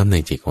นอบน้อมใน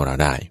จิตของเรา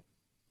ได้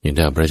อย่าง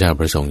ที่พระเจ้า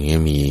ประสงค์อย่าง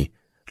นี้มี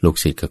ลูก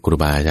ศิษย์กับครู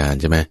บาอาจารย์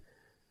ใช่ไหม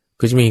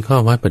ก็จะมีข้อ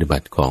วัดปฏิบั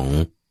ติของ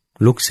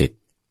ลูกศิษย์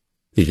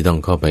ที่จะต้อง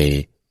เข้าไป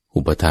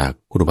อุปถาก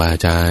ครูบาอา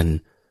จารย์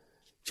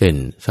เช่น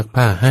ซัก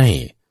ผ้าให้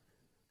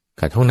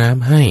ขัดห้องน้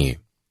ำให้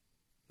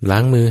ล้า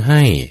งมือใ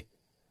ห้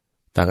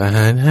ตักอาห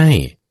ารให้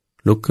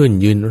ลุกขึ้น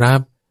ยืนรั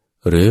บ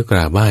หรือกร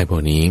าบไหว้พว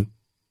กนี้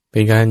เป็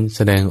นการแส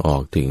ดงออ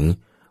กถึง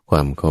คว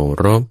ามเคา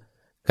รพ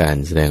การ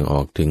แสดงอ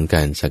อกถึงก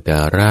ารสักก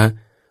าระ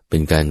เป็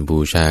นการบู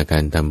ชากา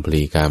รทำพ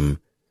ลีกรรม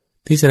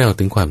ที่แสดงออก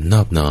ถึงความน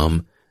อบน้อม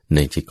ใน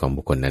จิตของ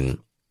บุคคลนั้น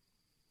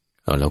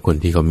แล้วคน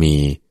ที่เขามี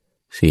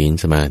ศีล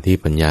สมาธิ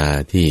ปัญญา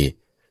ที่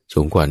สู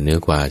งกว่าเหนือ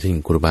กว่าเช่น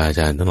ครูบาอา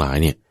จารย์ทั้งหลาย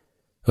เนี่ย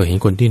เห็น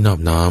คนที่นอบ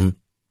น้อม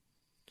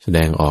แสด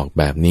งออก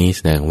แบบนี้แ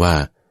สดงว่า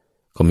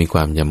เขามีคว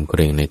ามยำเกร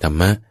งในธรร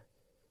มะ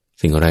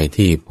สิ่งอะไร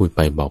ที่พูดไป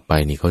บอกไป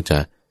นี่เขาจะ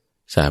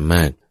สาม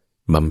ารถ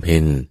บำเพ็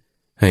ญ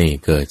ให้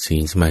เกิดศี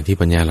ลสมาธิ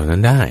ปัญญาเหล่านั้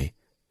นได้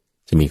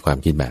จะมีความ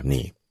คิดแบบ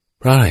นี้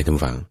เพราะอะไรท่าน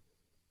ฟัง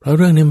เพราะเ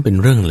รื่องนี้มันเป็น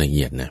เรื่องละเ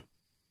อียดนะ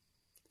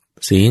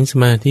ศีลส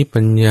มาธิ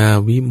ปัญญา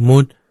วิมุ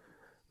ตติ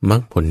มรร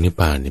คผลนิพ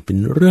พานเนี่ยเป็น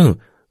เรื่อง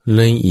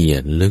ละเอีย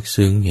ดลึก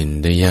ซึ้งเห็น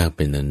ได้ยากเ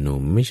ป็นอนุ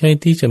ไม่ใช่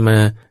ที่จะมา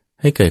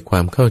ให้เกิดคว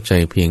ามเข้าใจ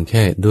เพียงแ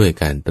ค่ด้วย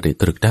การต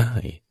รึกได้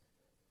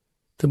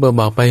ถ้า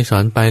บอกไปสอ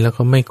นไปแล้วเข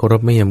าไม่เคาร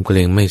พไม่ยำเกร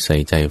งไม่ใส่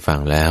ใจฟัง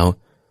แล้ว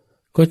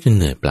ก็จะเ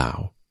หนื่อยเปล่า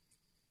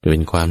จะเป็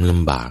นความล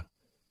ำบาก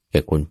แก่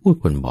คนพูด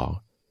คนบอก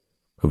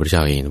พระพุทธเจ้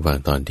าเองว่า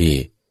ตอนที่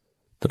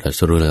ตรัส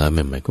รู้แล้วใ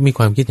หม่ๆก็มีค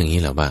วามคิดอย่างนี้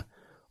แหละ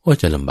ว่า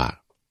จะลำบาก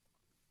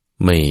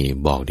ไม่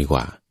บอกดีก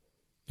ว่า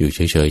อยู่เฉ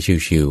ย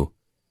ๆชิว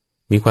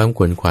ๆมีความข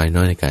วนขวายน้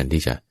อยในการ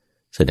ที่จะ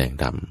แสดง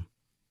ธรรม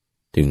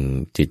ถึง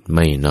จิตไ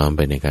ม่น้อมไ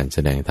ปในการแส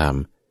ดงธรรม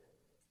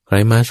ร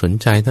มาสน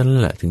ใจเท่านั้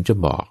นแหละถึงจะ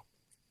บอก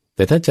แ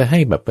ต่ถ้าจะให้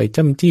แบบไป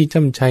จ้ำจี้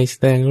จ้ำชัยแส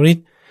ดงฤท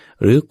ธิ์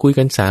หรือคุย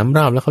กัน3 ร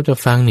อบแล้วเขาจะ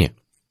ฟังเนี่ย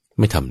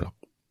ไม่ทำหรอก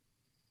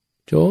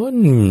จน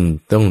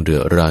ต้องเดื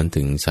อดร้อน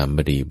ถึงสามบ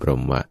ดีบร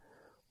ม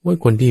ว่า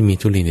คนที่มี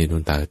ธุลีในดว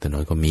งตาแต่น้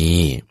อยก็มี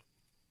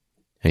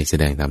ให้แส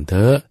ดงตามเถ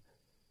อะ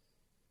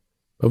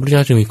พระพุทธเจ้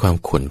าจึงมีความ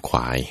ขวนขว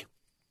าย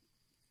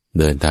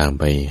เดินทาง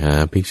ไปหา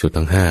ภิกษุ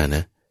ทั้ง5น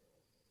ะ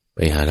ไป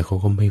หาแล้วเขา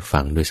ก็ไม่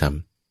ฟังด้วยซ้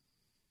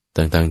ำ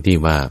ต่างๆที่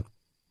ว่า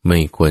ไม่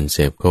ควรเส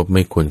พคบไ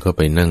ม่ควรเข้าไ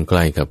ปนั่งใก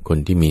ล้กับคน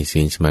ที่มี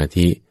ศีลสมา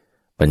ธิ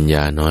ปัญญ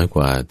าน้อยก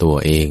ว่าตัว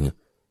เอง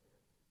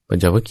ปัญ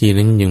จวัคคีย์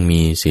นั้นยัง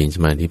มีศีลส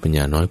มาธิปัญญ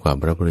าน้อยกว่า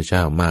พระพุทธเจ้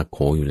ามากโข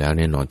อยู่แล้วแ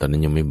น่นอนตอนนั้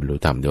นยังไม่บรรลุ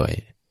ธรรมด้วย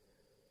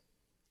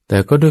แต่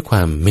ก็ด้วยคว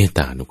ามเมตต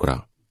าอนุเครา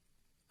ะห์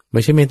ไ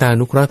ม่ใช่เมตตาอ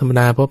นุเคราะห์ธรรม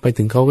ดาเพราะไป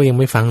ถึงเขาก็ยัง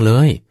ไม่ฟังเล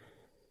ย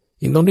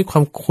ยังต้องด้วยควา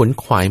มขวน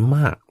ขวายม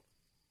าก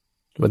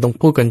มันต้อง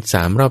พูดกัน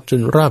3 รอบจ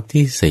นรอบ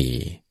ที่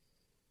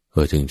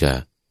4ถึงจะ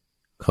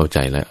เข้าใจ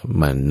และ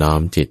มันน้อ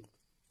มจิต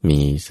มี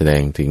แสด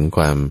งถึงค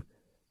วาม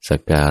สั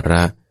กการ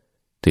ะ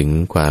ถึง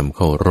ความเค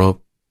ารพ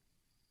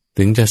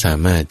ถึงจะสา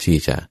มารถที่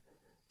จะ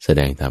แสด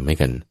งทำให้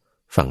กัน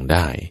ฟังไ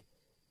ด้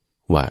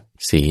ว่า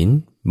ศีล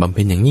บำเ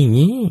พ็ญอย่าง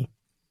นี้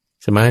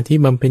สมาธิ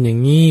บำเพ็ญอย่า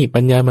งนี้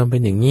ปัญญาบำเพ็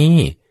ญอย่างนี้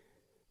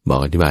บอ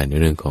กอธิบายใน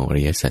เรื่องของอ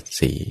ริยสัจ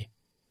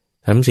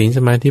4ทำศีลส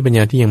มาธิปัญญ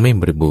าที่ยังไม่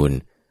บริบูรณ์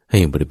ให้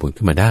บริบูรณ์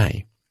ขึ้นมาได้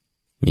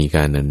มีก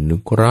ารอนุ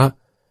เคราะห์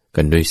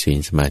กันด้วยศีล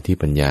สมาธิ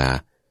ปัญญา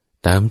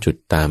ตามจุด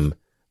ตาม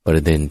ปร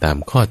ะเด็นตาม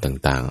ข้อ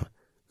ต่าง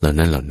ๆเหล่า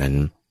นั้น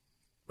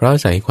เพราะอา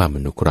ศัยความอ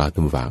นุเคราะห์ทุ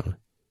กฝั่ง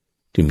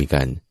จึงมีก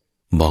าร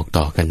บอก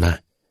ต่อกันมา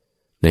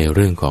ในเ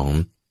รื่องของ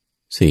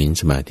ศีล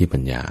สมาธิปั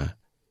ญญา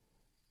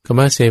คำ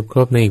ว่าเสพคร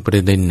บในอีกปร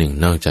ะเด็นหนึ่ง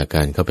นอกจากก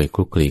ารเข้าไปค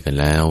ลุกคลีกัน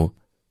แล้ว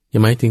ยั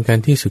งหมายถึงการ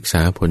ที่ศึกษ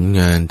าผล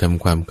งานท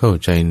ำความเข้า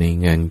ใจใน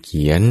งานเ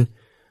ขียน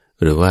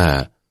หรือว่า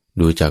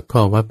ดูจากข้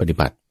อวัดปฏิ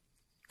บัติ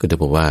ก็จะ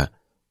บอกว่า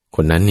ค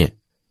นนั้นเนี่ย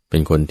เป็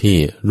นคนที่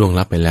ล่วง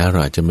ลับไปแล้วเรา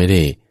อาจจะไม่ไ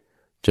ด้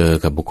เจอ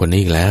กับบุคคล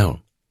นี้อีกแล้ว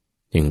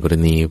อย่างกร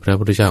ณีพระ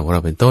พุทธเจ้าของเร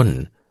าเป็นต้น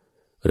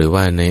หรือ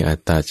ว่าในอัต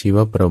ตชีว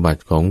ประวั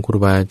ติของครู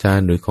บาอาจาร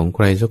ย์หรือของใค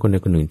รสักคนใด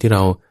คนหนึ่งที่เร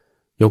า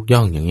ยกย่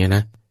องอย่างเงี้ยน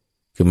ะ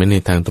คือไม่ใน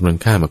ทางตรง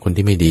ข้ามกับคน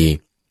ที่ไม่ดี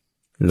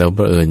แล้ว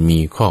บังเอิญมี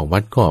ข้อวั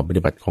ดข้อป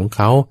ฏิบัติของเข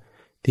า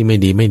ที่ไม่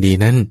ดี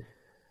นั้น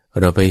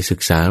เราไปศึ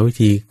กษาวิ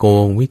ธีโก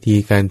งวิธี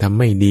การทำ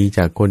ไม่ดีจ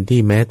ากคนที่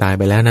แม้ตาย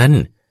ไปแล้วนั้น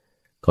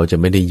เขาจะ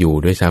ไม่ได้อยู่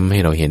ด้วยซ้ำให้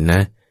เราเห็นน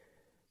ะ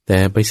แต่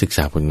ไปศึกษ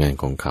าผลงาน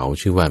ของเขา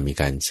ชื่อว่ามี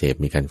การเสพ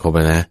มีการคบ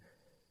นะ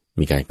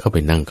มีการเข้าไป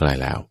นั่งใกล้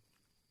แล้ว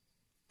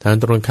ทาง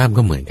ตรงข้าม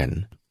ก็เหมือนกัน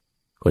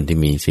คนที่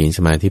มีศีลส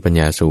มาธิปัญ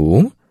ญาสูง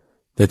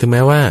แต่ถึงแ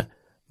ม้ว่า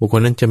บุคคล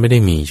นั้นจะไม่ได้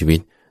มีชีวิต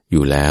อ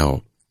ยู่แล้ว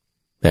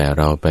แต่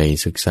เราไป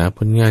ศึกษาผ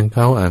ลงานเข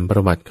าอ่านปร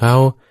ะวัติเขา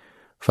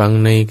ฟัง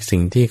ในสิ่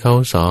งที่เขา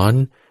สอน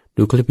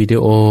ดูคลิปวิดี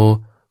โอ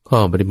ข้อ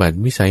ปฏิบัติ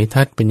วิสัย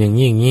ทัศน์เป็นอย่าง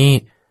นี้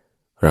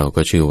เรา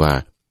ก็ชื่อว่า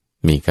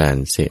มีการ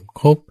เสพ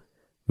คบ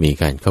มี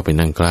การเข้าไป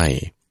นั่งใกล้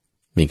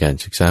มีการ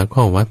ศึกษาข้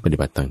อวัดปฏิ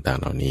บัติต่างๆ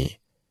เหล่านี้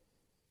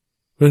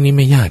เรื่องนี้ไ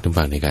ม่ยากทุก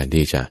ฝั่งในการ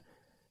ที่จะ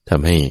ท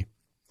ำให้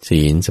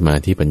ศีลสมา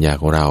ธิปัญญา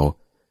ของเรา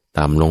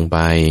ต่ำลงไป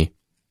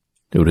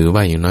หรือว่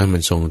าอย่างน้อยมั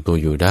นทรงตัว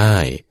อยู่ได้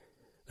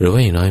หรือว่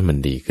าอย่างน้อยมัน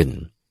ดีขึ้น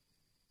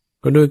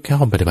ก็ด้วยแค่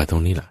ข้อปฏิบัติตร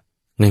งนี้แหละ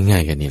ง่า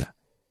ยๆกันนี่แหละ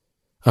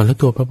เอาแล้ว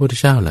ตัวพระพุทธ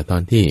เจ้าล่ะตอ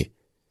นที่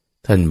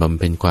ท่านบำ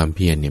เพ็ญความเ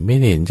พียรเนี่ยไม่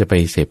ได้เห็นจะไป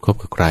เสพคบ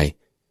กับใคร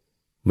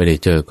ไม่ได้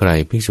เจอใคร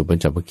ภิกษุปัญ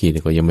จวัคคีย์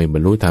ก็ยังไม่บ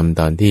รรลุธรรม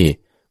ตอนที่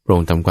พระอ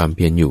งค์ทำความเ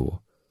พียรอยู่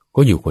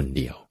ก็อยู่คนเ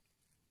ดียว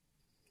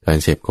การ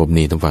เสพคบ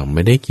นี้ทุกฝั่งไ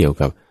ม่ได้เกี่ยว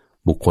กับ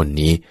บุคคล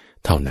นี้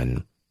เท่านั้น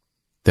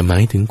แต่หมา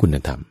ยถึงคุณ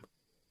ธรรม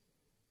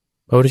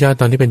พระพุทธเจ้า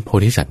ตอนที่เป็นโพ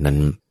ธิสัตว์นั้น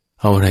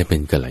เอาอะไรเป็น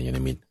กัลยาณ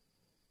มิตร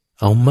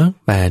เอามรรค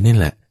8นี่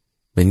แหละ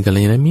เป็นกัล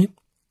ยาณมิตร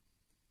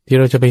ที่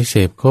เราจะไปเส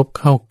พคบ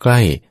เข้าใกล้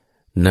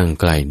นั่ง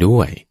ใกล้ด้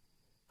วย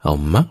เอา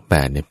มรรค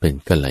8เนี่ยเป็น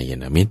กัลยา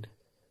ณมิตร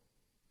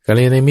กัล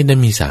ยาณมิตรนั้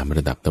นมี3ร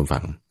ะดับตาม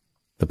ฝั่ง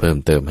แต่เพิ่ม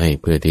เติมให้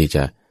เพื่อที่จ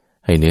ะ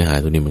ให้เนื้อหา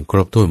ตัวนี้มันคร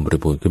บถ้วนบริ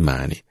บูรณ์ขึ้นมา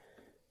นี่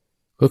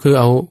ก็คือ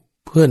เอา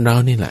เพื่อนเรา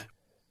นี่แหละ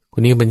ค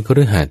นนี้เป็นค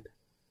ฤหัสถ์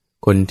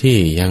คนที่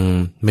ยัง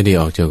ไม่ได้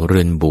ออกจากเรื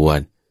อนบว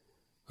ช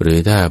หรือ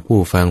ถ้าผู้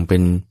ฟังเป็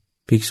น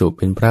ภิกษุเ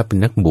ป็นพระเป็น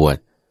นักบวช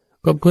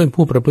ก็เพื่อน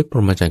ผู้ประพฤติพ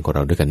รหมจรรย์ของเร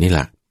าด้วยกันนี่แห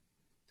ละ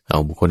เอา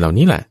บุคคลเหล่า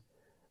นี้แหละ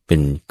เป็น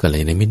กัล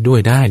ยาณมิตรด้ว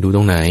ยได้ดูต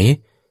รงไหน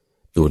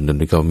ดูตรง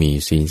ที่เขามี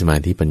ศีลสมา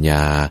ธิปัญญ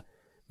า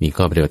มี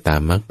ข้อปฏิบัติตา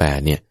มมรรค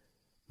8เนี่ย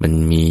มัน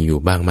มีอยู่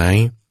บ้างไหม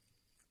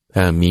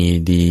ถ้ามี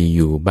ดีอ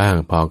ยู่บ้าง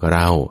พอกับเ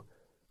รา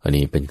อัน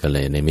นี้เป็นกัล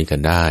ยาณมิตรกั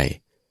นได้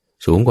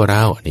สูงกว่าเร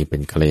าอันนี้เป็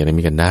นกัลยาณ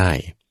มิตรกันได้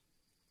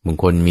บาง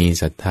คนมี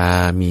ศรัทธา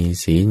มี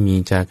ศีลมี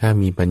จาคะ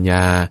มีปัญญ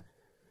า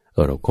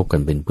เราคบกั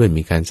นเป็นเพื่อน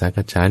มีการสั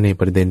กษาใน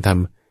ประเด็นธรรม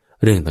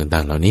เรื่องต่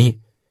างๆเหล่านี้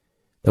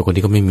แต่คน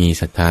ที่เขาไม่มี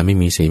ศรัทธาไม่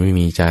มีศีลไม่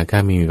มีจาคะ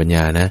ไม่มีปัญญ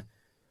านะ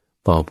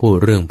พอพูด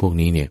เรื่องพวก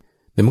นี้เนี่ย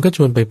เดี๋ยวมันก็ช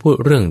วนไปพูด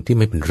เรื่องที่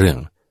ไม่เป็นเรื่อง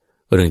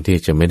ที่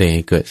จะไม่ได้ใ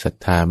ห้เกิดศรัท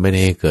ธาไม่ได้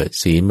ให้เกิด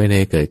ศีลไม่ได้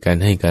ให้เกิดการ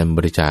ให้การบ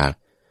ริจาค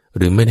ห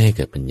รือไม่ได้ให้เ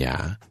กิดปัญญา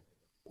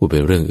พูดไป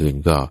เรื่องอื่น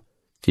ก็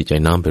จิตใจ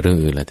น้อมไปเรื่อง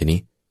อื่นแล้วทีนี้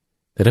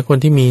แต่ถ้าคน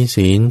ที่มี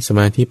ศีลสม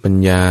าธิปัญ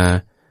ญา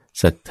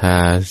ศรัทธา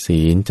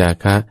ศีลจา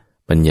คะ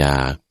ปัญญา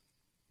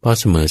พอ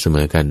เสม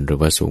อกันหรือ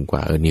ว่าสูงกว่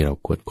านี่เรา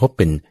ควรคบเ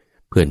ป็น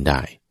เพื่อนไ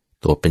ด้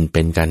ตัวเ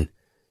ป็นๆกัน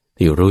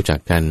ที่รู้จัก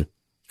กัน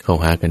เข้า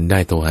หากันได้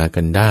โทรหา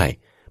กันได้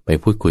ไป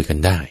พูดคุยกัน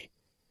ได้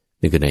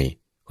นี่คือใน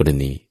กร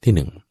ณีที่ห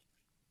นึ่ง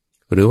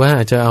หรือว่าอ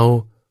าจจะเอา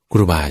ค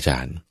รูบาอาจา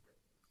ร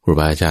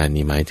ย์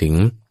นี่หมายถึง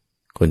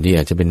คนที่อ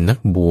าจจะเป็นนัก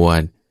บว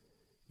ช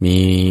มี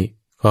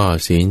ข้อ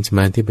ศีลสม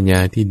าธิปัญญา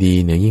ที่ดี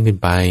เหนือยิ่งขึ้น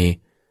ไป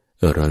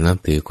เรานับ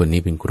ถือคน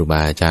นี้เป็นครูบ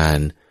าอาจาร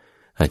ย์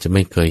อาจจะไ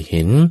ม่เคยเ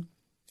ห็น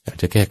อาจ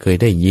จะแค่เคย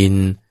ได้ยิน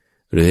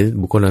หรือ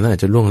บุคคลเหล่านั้นอา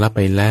จจะล่วงลับไ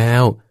ปแล้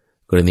ว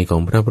กรณีขอ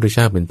งพระพุทธเ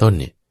จ้าเป็นต้น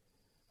เนี่ย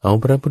เอา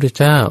พระพุทธ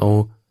เจ้าเอา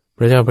พ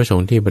ระเจ้าพระสง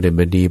ฆ์ที่ปฏิ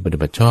บัติดีปฏิ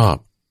บัติชอบ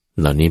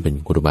เหล่านี้เป็น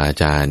ครูบาอา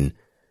จารย์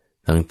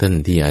ทั้งท่าน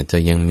ที่อาจจะ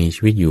ยังมี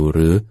ชีวิตอยู่ห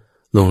รือ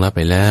ล่วงลับไป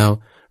แล้ว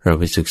เรา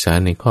ไปศึกษา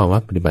ในข้อวั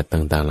ดปฏิบัติ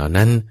ต่างๆเหล่า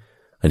นั้น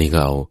อันนี้ก็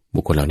เอา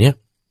บุคคลเหล่านี้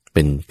เ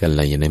ป็นกัล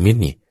ยาณมิตร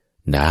นี่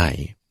ได้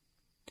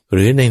ห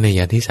รือในนัยย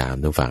ะที่สาม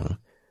ตัวฝั่ง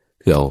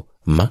คือเอา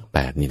มรรคแป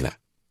ดนี่แหละ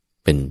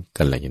เป็น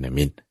กัลยาณ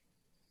มิตร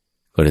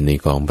กรณี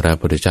ของพระ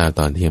พุทธเจ้า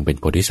ตอนที่ยังเป็น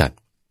โพธิสัตว์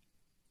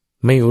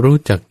ไม่รู้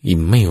จักอิ่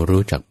มไม่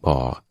รู้จักพอ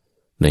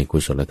ในกุ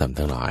ศลธรรม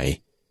ทั้งหลาย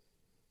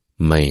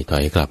ไม่ถ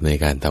อยกลับใน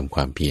การทำคว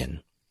ามเพียร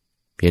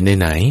ใน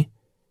ไหน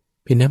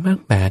เพียรในมรรค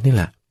แปดนี่แ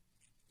หละ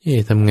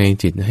ทำไง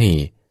จิตให้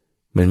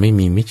มันไม่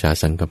มีมิจฉา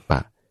สังกัปปะ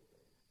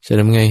จะ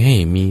ทำไงให้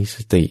มีส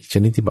ติช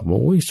นิดที่แบบว่า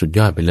โอ้ยสุดย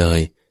อดไปเลย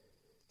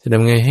จะท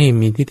ำไงให้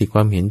มีทิฏฐิคว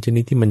ามเห็นชนิ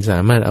ดที่มันสา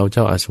มารถเอาเ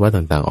จ้าอาสวะ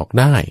ต่างๆออก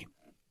ได้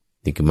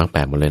นี่คือมรรคแป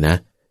ดหมดเลยนะ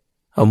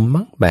เอามร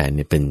รคแปดเ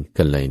นี่ยเป็น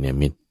กัลยาณ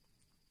มิตร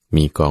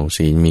มีกอง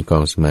ศีลมีกอ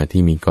งสมาธิ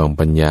มีกอง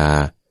ปัญญา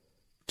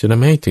จะท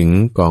ำให้ถึง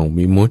กอง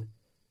วิมุตติ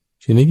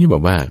ชนิดที่บอ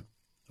กว่า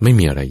ไม่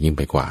มีอะไรยิ่งไ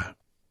ปกว่า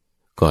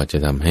ก็จะ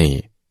ทำให้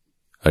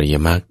อริย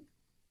มรรค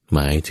หม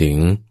ายถึง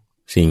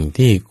สิ่ง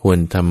ที่ควร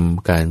ท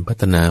ำการพั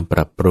ฒนาป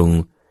รับปรุง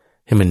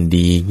ให้มัน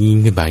ดียิ่ง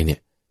ขึ้นไปเนี่ย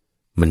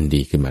มัน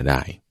ดีขึ้นมาไ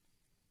ด้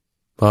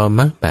พอม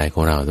รรคแปดข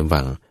องเราทั้ง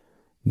ฝั่ง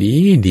ดี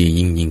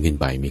ยิ่งขึ้น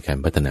ไปมีการ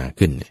พัฒนา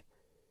ขึ้นเนี่ย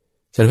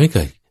จะทำให้เ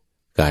กิด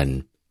การ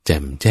แจ่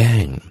มแจ้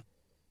ง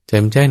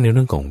ในเ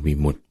รื่องของวิ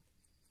มุตติ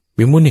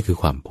นี่คือ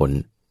ความ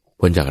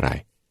พ้นจากอะไร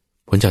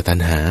พ้นจากตัณ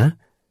หา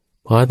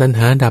พอตัณห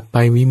าดับไป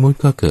วิมุตติ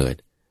ก็เกิด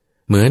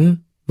เหมือน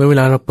เมื่อเว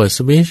ลาเราเปิดส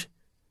วิตช์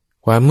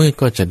ความมืด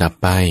ก็จะดับ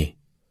ไป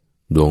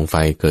ดวงไฟ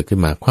เกิดขึ้น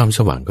มาความส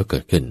ว่างก็เกิ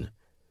ดขึ้น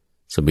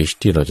สวิตช์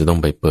ที่เราจะต้อง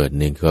ไปเปิดเ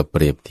นี่ยก็เป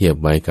รียบเทียบ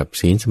ไว้กับ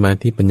ศีลสมา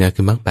ธิปัญญา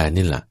คือมรรคแปด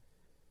นี่แหละ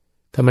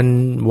ถ้ามัน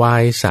วา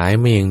ยสาย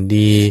มาอย่าง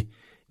ดี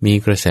มี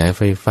กระแสไ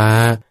ฟฟ้า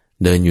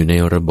เดินอยู่ใน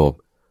ระบบ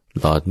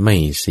หลอดไม่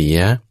เสีย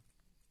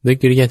ด้วย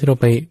กิริยาที่เรา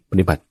ไปป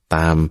ฏิบัติต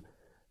าม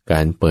กา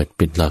รเปิด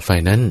ปิดหลอดไฟ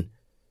นั้น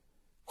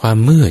ความ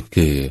มืด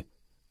คือ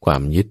ควา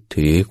มยึด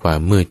ถือความ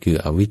มืดคือ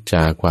อวิชช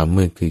าความ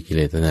มืดคือกิเ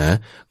ลสตัณหา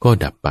ก็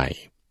ดับไป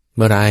เ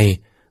มื่อไร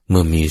เ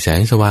มื่อมีแส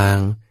งสว่าง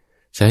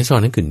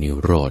นั้นคือนิ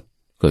โรธ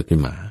เกิดขึ้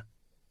นมา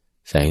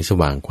แสงส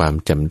ว่างความ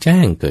แจ่มแจ้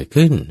งเกิด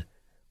ขึ้น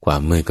ควา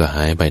มมืดก็ห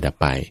ายไปดับ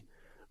ไป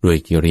ด้วย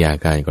กิริยา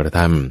การกระท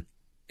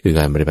ำคือก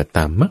ารปฏิบัติต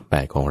ามมรรคแป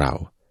ดของเรา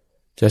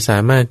จะสา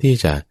มารถที่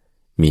จะ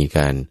มีก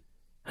าร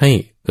ให้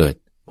เกิด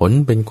ผล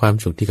เป็นความ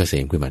สุขที่เกษ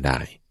มขึ้นมาได้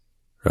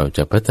เราจ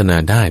ะพัฒนา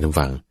ได้ทุก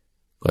ฝั่ง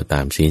ก็ตา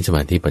มศีลสม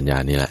าธิปัญญา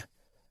นี่แหละ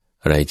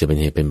อะไรจะเป็น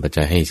เหตุเป็นปัจ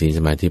จัยให้ศีลส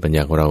มาธิปัญญ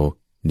าของเรา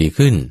ดี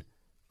ขึ้น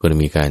ก็จะ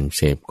มีการเ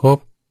สพคบ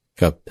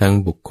กับทั้ง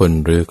บุคคล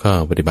หรือข้อ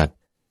ปฏิบัติ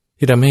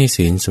ที่ทำให้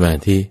ศีลสมา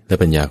ธิและ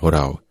ปัญญาของเร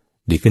า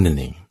ดีขึ้นนั่น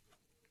เอง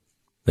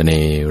แต่ใน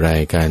รา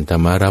ยการธร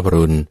รมารับ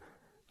รุณ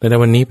ใน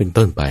วันนี้เป็น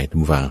ต้นไปทุ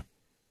กฝั่ง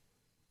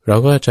เรา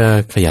ก็จะ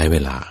ขยายเว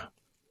ลา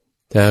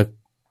จาก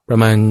ประ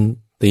มาณ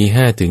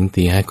 5:00 ถึง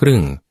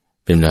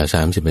 5:30 เป็นเวล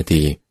า30 นา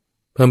ที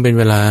เพิ่มเป็น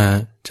เวลา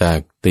จาก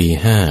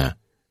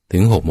 5:00 ถึ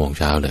ง 6 โมง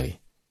เช้าเลย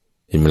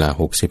เป็นเวลา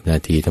60 นา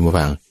ทีท่านผู้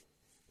ฟัง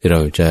ที่เร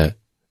าจะ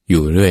อ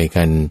ยู่ด้วย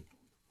กัน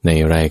ใน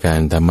รายการ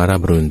ธรรมารั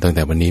บรุณตั้งแ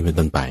ต่วันนี้เป็น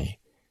ต้นไป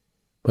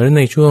เพราะฉะนั้น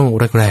ในช่วง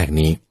แรกๆ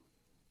นี้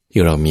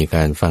ที่เรามีก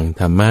ารฟัง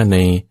ธรรมะใน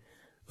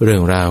เรื่อ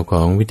งราวข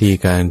องวิธี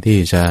การที่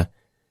จะ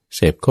เส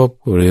พคบ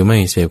หรือไม่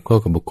เสพคบ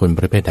กับบุคคล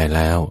ประเภทใดแ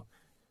ล้ว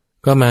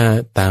ก็มา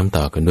ตาม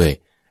ต่อกันด้วย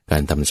กา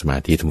รทำสมา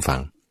ธิท่านผู้ฟั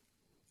ง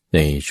ใน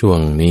ช่วง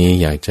นี้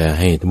อยากจะ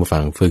ให้ท่านผู้ฟั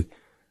งฝึก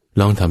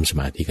ลองทำส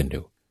มาธิกัน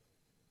ดู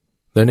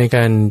แล้วในก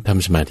ารท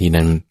ำสมาธิ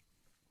นั้น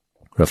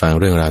เราฟัง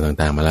เรื่องราว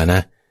ต่างๆมาแล้วน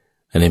ะ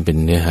อันนี้เป็น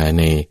เนื้อหา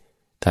ใน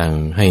ทาง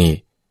ให้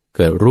เ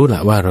กิดรู้ละ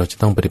ว่าเราจะ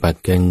ต้องปฏิบัติ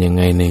กันยังไ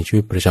งในชี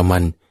วิตประจำวั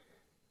น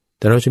แ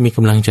ต่เราจะมีก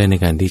ำลังใจใน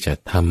การที่จะ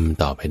ท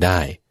ำต่อไปได้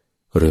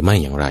หรือไม่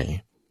อย่างไร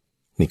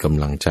นี่ก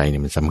ำลังใจเนี่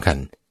ยมันสำคัญ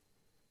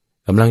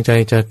กำลังใจ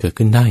จะเกิด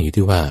ขึ้นได้อยู่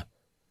ที่ว่า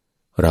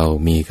เรา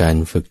มีการ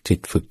ฝึกจิต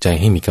ฝึกใจ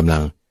ให้มีกำลั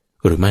ง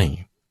หรือไม่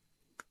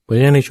เพราะฉ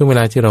ะนั้นในช่วงเว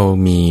ลาที่เรา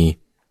มี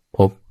พ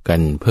บกั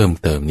นเพิ่ม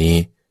เติมนี้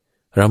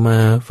เรามา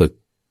ฝึก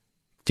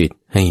จิต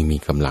ให้มี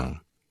กำลัง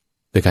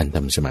ด้วยการท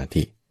ำสมา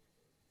ธิ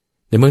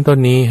ในเบื้องต้น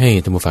นี้ให้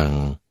ท่านผู้ฟัง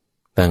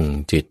ตั้ง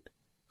จิต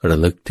ระ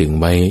ลึกถึง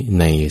ไว้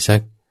ในสัก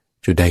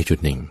จุดใดจุด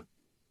หนึ่ง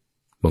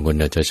บางคน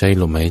อาจจะใช้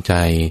ลมหายใจ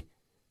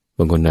บ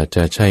างคนอาจจ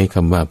ะใช้ค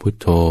ำว่าพุท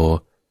โธ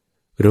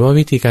หรือว่า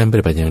วิธีการป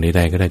ฏิบัติอย่างใ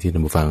ดๆก็ได้ที่ท่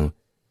านผู้ฟัง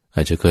อ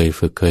าจจะเคย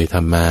ฝึกเคยท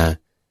ำมา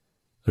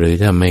หรือ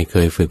ถ้าไม่เค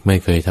ยฝึกไม่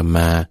เคยทำม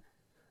า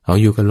เอา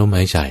อยู่กับลมห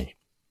ายใจ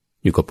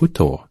อยู่กับพุทโ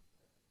ธ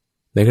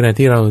ในขณะ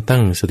ที่เราตั้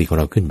งสติของ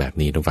เราขึ้นแบบ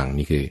นี้ท่านผู้ฟัง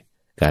นี่คือ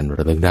การร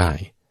ะลึกได้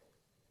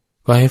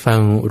ก็ให้ฟัง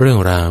เรื่อง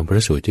ราวพร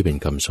ะสูตรที่เป็น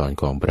คำสอน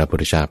ของพระพุท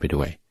ธเจ้าไป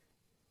ด้วย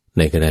ใ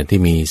นขณะที่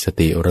มีส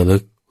ติระลึ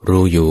ก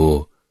รู้อยู่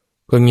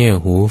ก็เงี่ย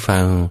หูฟั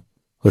ง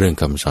เรื่อง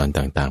คำสอน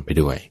ต่างๆไป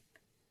ด้วย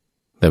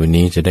แต่วัน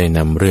นี้จะได้น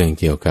ำเรื่อง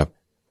เกี่ยวกับ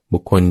บุ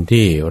คคล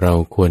ที่เรา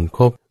ควรค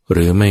บห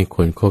รือไม่ค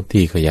วรคบ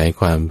ที่ขยาย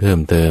ความเพิ่ม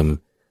เติม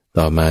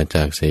ต่อมาจ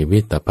ากเสวิ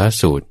ตตป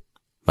สูตร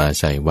มา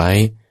ใส่ไว้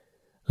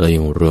และ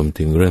ยังรวม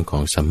ถึงเรื่องขอ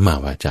งสัมมา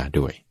วาจา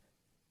ด้วย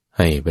ใ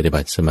ห้ปฏิ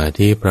บัติสมา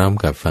ธิพร้อม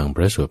กับฟังพ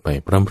ระสูตรไป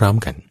พร้อม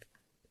ๆกัน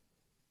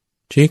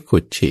ชิกุ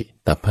จฉิ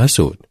ตป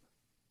สูตร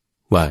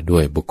ว่าด้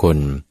วยบุคคล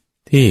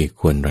ที่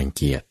ควรรังเ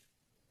กียจ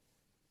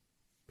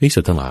ภิกษุ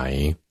ทั้งหลาย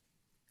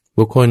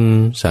บุคคล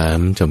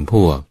3จำพ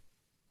วก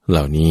เห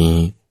ล่านี้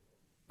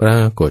ปร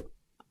ากฏ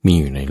มี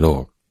อยู่ในโล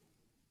ก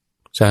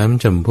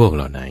3จำพวกเ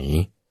หล่าไหน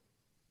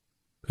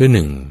คือ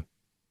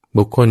 1.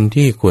 บุคคล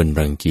ที่ควร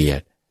รังเกีย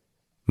จ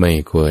ไม่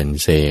ควร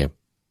เสพ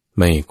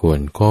ไม่คว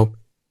รคบ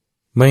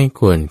ไม่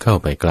ควรเข้า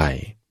ไปใกล้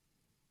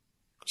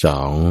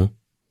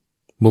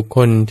 2. บุคค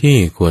ลที่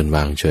ควรว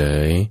างเฉ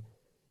ย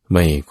ไ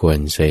ม่ควร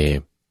เสพ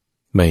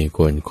ไม่ค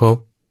วรคบ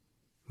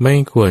ไม่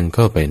ควรเ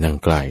ข้าไปนั่ง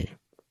ใกล้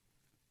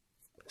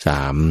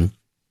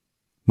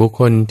 3. บุค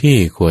คลที่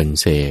ควร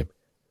เสพ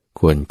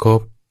ควรค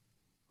บ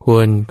คว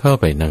รเข้า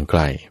ไปนั่งใก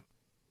ล้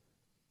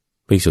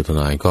ภิกษุทั้ง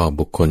หลายก็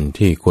บุคคล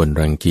ที่ควร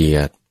รังเกีย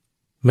จ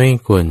ไม่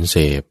ควรเส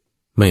พ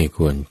ไม่ค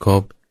วรค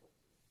บ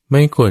ไ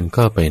ม่ควรเ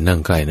ข้าไปนั่ง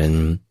ใกล้นั้น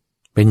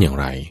เป็นอย่าง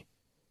ไร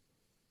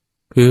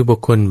คือบุค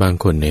คลบาง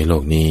คนในโล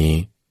กนี้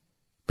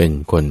เป็น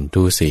คน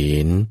ทุศี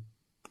ล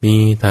มี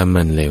ธรรม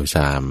อันเลวท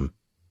ราม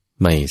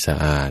ไม่สะ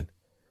อาด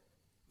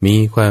มี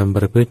ความป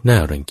ระพฤติน่า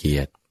รังเกี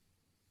ยจ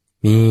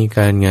มีก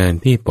ารงาน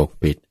ที่ปก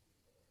ปิด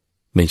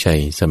ไม่ใช่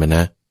สมณ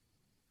ะ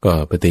ก็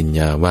ปฏิญญ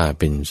าว่า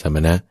เป็นสม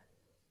ณะ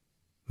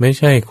ไม่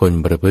ใช่คน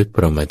ประพฤติพ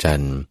รหมจร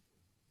รย์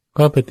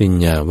ก็ปฏิญ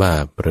ญาว่า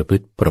ประพฤ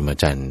ติพรหม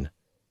จรรย์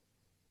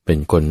เป็น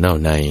คนเน่า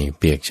ใน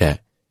เปียกแฉะ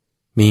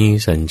มี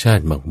สัญชา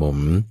ติหมักหมม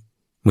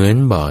เหมือน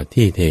บ่อ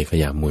ที่เทข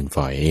ยะมูลฝ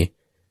อย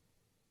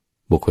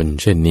บุคคล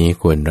เช่นนี้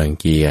ควรรัง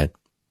เกียจ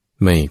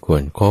ไม่คว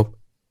รคบ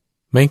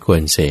ไม่คว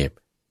รเสพ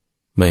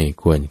ไม่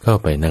ควรเข้า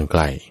ไปนั่งใก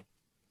ล้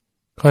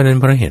ข้อนั้น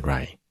เพราะเหตุไร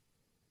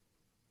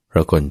เพร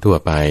าะคนทั่ว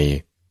ไป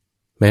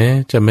แม้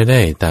จะไม่ได้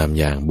ตาม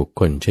อย่างบุค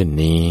คลเช่น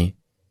นี้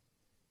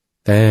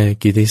แต่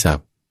กิตติศัพ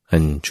ท์อั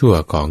นชั่ว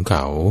ของเข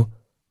า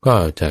ก็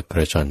จะก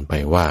ระชอนไป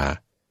ว่า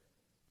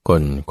ค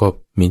นคบ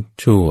มิตร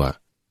ชั่ว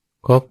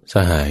คบส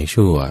หาย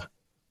ชั่ว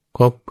ค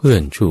บเพื่อ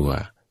นชั่ว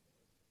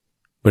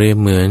เปรียบ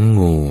เหมือน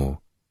งู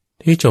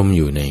ที่จมอ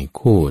ยู่ใน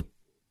คูด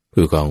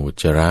คือกองอุจ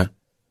จาระ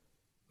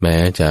แม้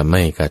จะไ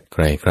ม่กัดใ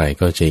คร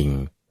ๆก็จริง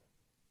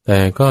แต่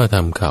ก็ท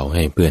ำเขาใ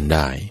ห้เปื้อนไ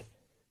ด้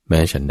แม้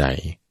ฉันใด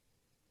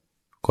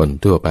คน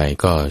ทั่วไป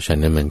ก็ฉัน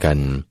นั้นเหมือนกัน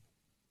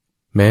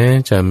แม้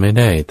จะไม่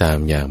ได้ตาม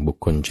อย่างบุค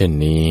คลเช่น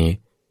นี้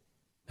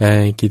แต่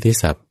กิตติ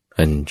ศัพท์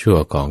อันชั่ว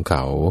ของเข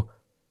า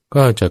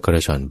ก็จะกร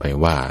ะชอนไป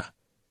ว่า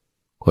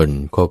คน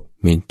คบ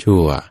มิตร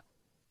ชั่ว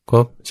ค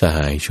บสห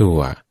ายชั่ว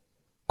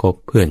คบ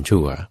เพื่อน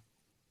ชั่ว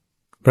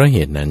เพราะเห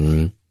ตุนั้น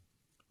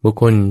บุค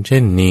คลเช่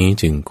นนี้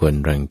จึงควร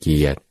รังเ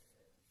กียจ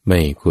ไม่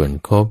ควร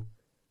คบ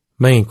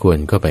ไม่ควร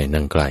เข้าไป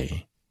นั่งใกล้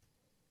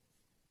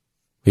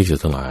ภิกษุ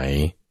ทั้งหลาย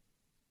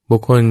บุ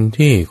คคล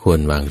ที่ควร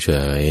วางเฉ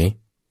ย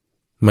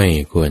ไม่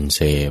ควรเส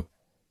พ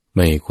ไ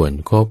ม่ควร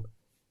คบ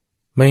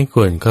ไม่ค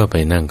วรเข้าไป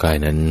นั่งใกล้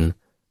นั้น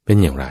เป็น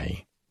อย่างไร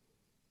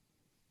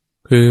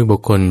คือบุ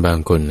คคลบาง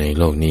คนใน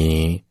โลกนี้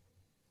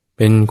เ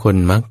ป็นคน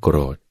มักโกร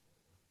ธ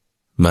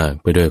มาก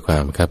ไปด้วยควา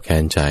มคับแค้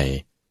นใจ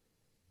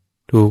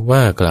ถูกว่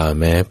ากล่าว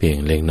แม้เพียง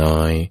เล็กน้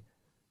อย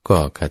ก็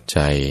ขัดใจ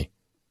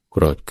โก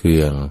รธเคื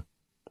อง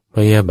พ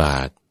ยาบา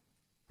ท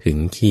ขึง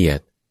เครียด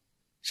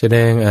แสด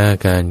งอา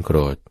การโกร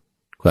ธ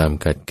ความ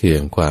ขัดเคือ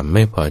งความไ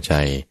ม่พอใจ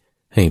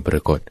ให้ปร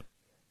ากฏ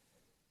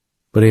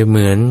เปรียบเห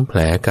มือนแผล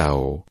เก่า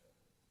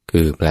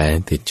คือแผล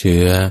ติดเ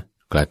ชื้อ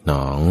กลัดหน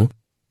อง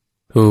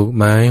ถูก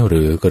ไม้ห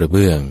รือกระเ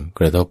บื้องก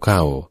ระทบเข้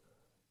า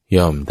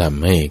ย่อมท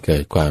ำให้เกิ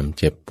ดความ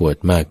เจ็บปวด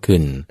มากขึ้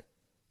น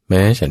แ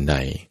ม้ฉันใด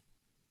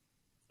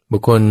บุ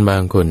คคลบา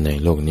งคนใน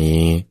โลก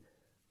นี้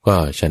ก็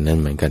ฉันนั้น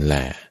เหมือนกันแหล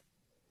ะ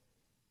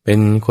เป็น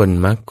คน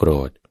มักโกร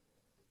ธ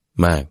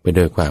มากไป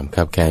ด้วยความ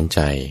คับแค้นใจ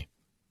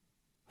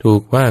ถู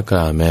กว่าก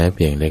ล่าวแม้เ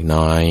พียงเล็ก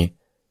น้อย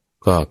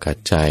ก็ขัด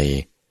ใจ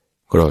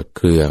โกรธเ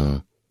คือง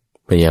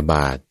พยาบ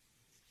าท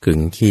ขึง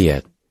เครีย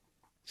ด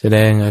แสด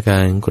งอากา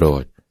รโกร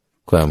ธ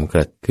ความ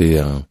ขัดเคือ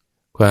ง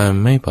ความ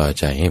ไม่พอ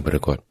ใจให้ปร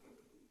ากฏ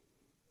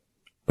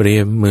เปรี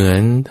ยบเหมือ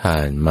นถ่า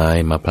นไม้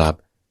มะพร้าว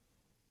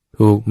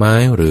ถูกไม้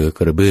หรือก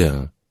ระเบื้อง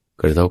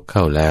กระทบเข้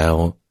าแล้ว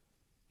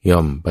ย่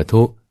อมปะ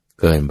ทุ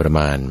เกินประม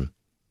าณ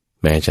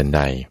แม้ฉันใ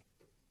ด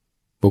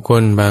บุคค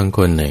ลบางค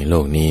นในโล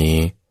กนี้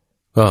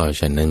ก็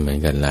ฉันนั้นเหมือน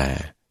กันแล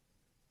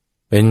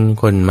เป็น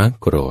คนมัก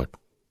โกรธ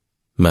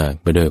มาก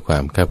ไปด้วยควา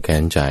มคับแค้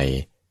นใจ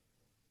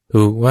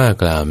ถูกว่า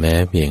กล่าวแม้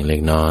เพียงเล็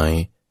กน้อย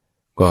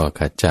ก็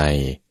ขัดใจ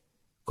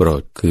โกร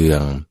ธเคือ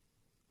ง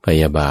พ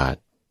ยาบาท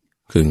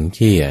ขึงเค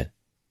รียด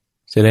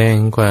แสดง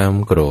ความ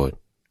โกรธ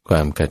คว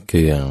ามขัดเ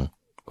คือง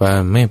ควา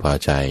มไม่พอ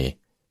ใจ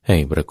ให้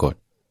ปรากฏ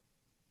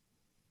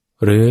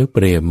หรือเป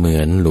รียบเหมื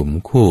อนหลุม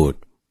คูด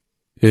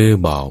คือ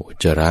บ่ออุจ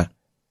จาระ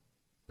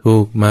ถู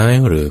กไม้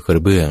หรือกร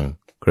ะเบื้อง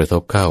กระท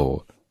บเข้า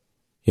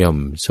ย่อม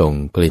ส่ง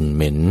กลิ่นเ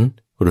หม็น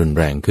รุน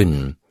แรงขึ้น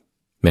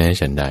แม้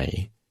ฉันใด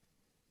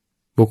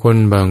บุคคล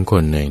บางค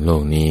นในโล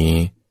กนี้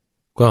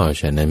ก็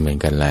ฉะนั้นเหมือน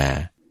กันแล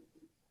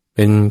เ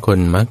ป็นคน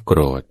มักโกร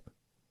ธ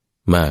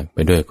มากไป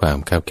ด้วยความ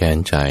คับแค้น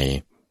ใจ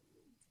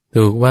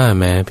ถูกว่า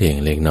แม้เพียง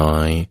เล็กน้อ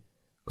ย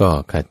ก็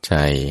ขัดใจ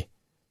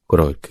โก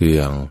รธเคื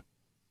อง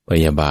พ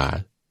ยาบาท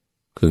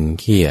ขึง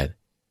เครียด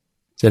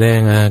แสดง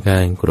อากา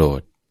รโกร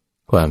ธ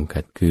ความ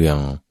ขัดเคือง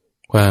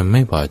ความไ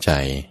ม่พอใจ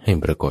ให้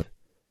ปรากฏ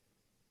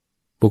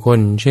บุคคล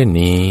เช่น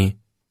นี้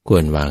คว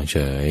รวางเฉ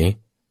ย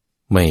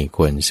ไม่ค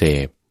วรเส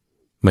พ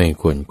ไม่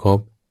ควรคบ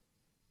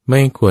ไ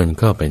ม่ควร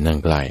เข้าไปนั่ง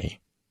ใกล้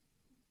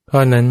เพรา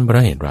ะนั้นเพรา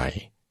ะเหตุไร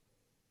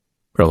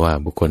เพราะว่า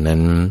บุคคลนั้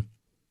น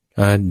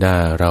อาจด่า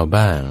เรา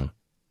บ้าง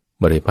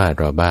บริพาท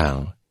เราบ้าง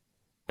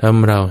ท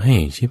ำเราให้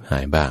ชิบหา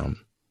ยบ้าง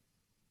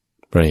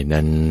เพราะเหตุ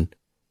นั้น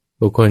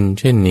บุคคล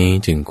เช่นนี้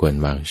จึงควร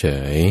วางเฉ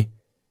ย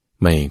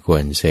ไม่คว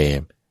รเส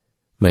พ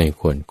ไม่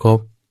ควรคบ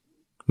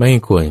ไม่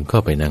ควรเข้า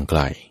ไปนั่งใก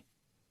ล้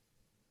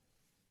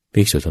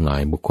ภิกษุทั้งหลา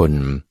ยบุคคล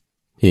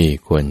ที่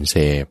ควรเส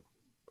พ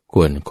ค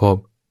วรคบ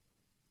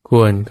ค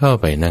วรเข้า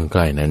ไปนั่งใก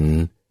ล้นั้น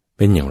เ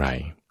ป็นอย่างไร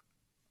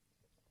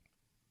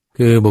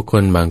คือบุคค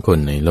ลบางคน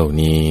ในโลก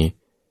นี้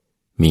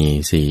มี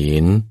ศี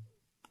ล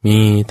มี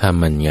ธรรม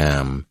อันงา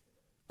ม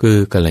คือ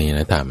กัลยาณ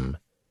ธรรม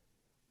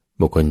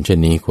บุคคลเช่น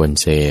นี้ควร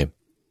เสพ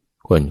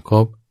ควรค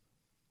บ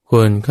ค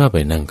วรเข้าไป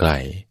นั่งใกล้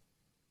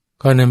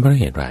ก็นั้นเพราะ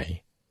เหตุไร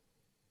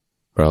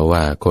เพราะว่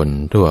าคน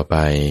ทั่วไป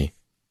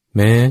แ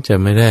ม้จะ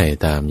ไม่ได้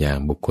ตามอย่าง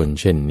บุคคล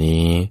เช่น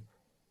นี้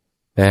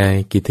แต่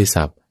กิตติ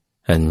ศัพท์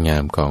อันงา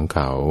มของเข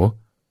า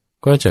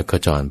ก็จะข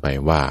จรไป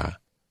ว่า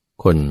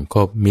คนค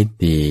บมิตร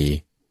ดี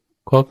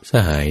คบส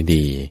หาย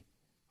ดี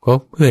คบ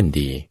เพื่อน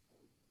ดี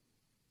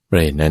เพร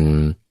าะนั้น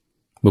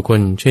บุคค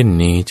ลเช่น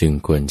นี้จึง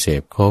ควรเส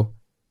พคบ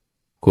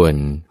ควร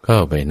เข้า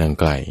ไปนั่ง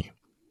ใกล้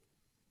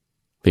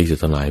ภิกษุ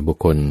ทั้งหลายบุค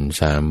คล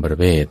สามประ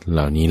เภทเห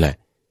ล่านี้แหละ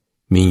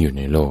มีอยู่ใ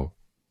นโลก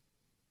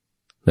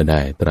และไ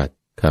ด้ตรัส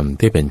คำ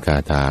ที่เป็นคา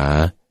ถา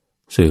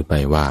สื่อไป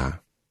ว่า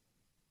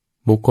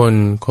บุคคล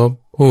คบ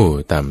ผู้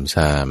ต่ำท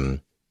ราม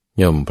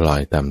ย่อมพลอ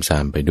ยต่ำทรา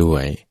มไปด้ว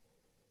ย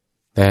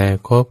แต่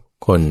คบ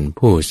คน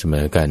ผู้เสม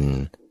อกัน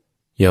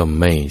ย่อม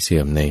ไม่เสื่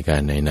อมในกา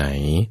รไหน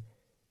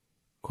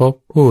ๆคบ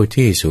ผู้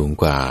ที่สูง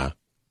กว่า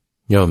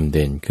ย่อมเ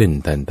ด่นขึ้น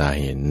ทันตา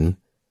เห็น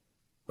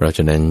เพราะฉ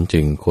ะนั้น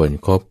จึงควร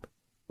คบ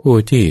ผู้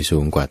ที่สู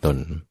งกว่าตน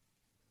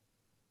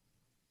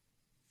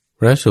พ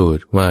ระสูต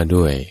รว่า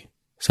ด้วย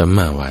สัมม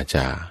าวาจ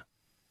า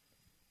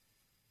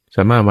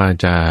สัมมาวา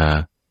จา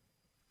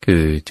คื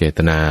อเจต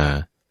นา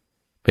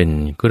เป็น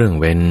เครื่อง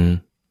เว้น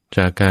จ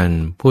ากการ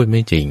พูดไ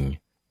ม่จริง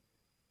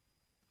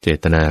เจ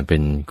ตนาเป็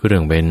นเครื่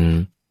องเว้น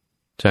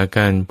จากก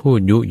ารพูด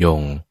ยุย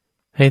ง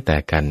ให้แต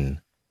กกัน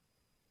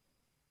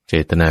เจ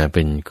ตนาเ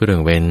ป็นเครื่อ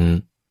งเว้น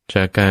จ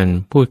ากการ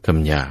พูดค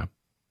ำหยาบ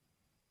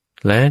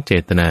และเจ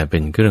ตนาเป็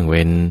นเครื่องเ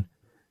ว้น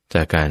จ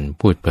ากการ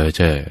พูดเพ้อเ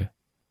จ้อ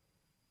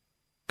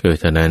คือ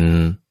ฉะนั้น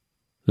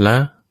ละ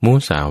มุ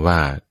สาว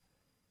าท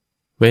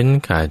เว้น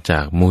ขาดจา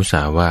กมุส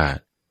าวาท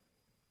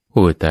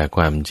พูดแต่ค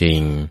วามจริ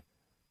ง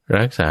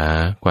รักษา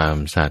ความ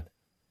สัตย์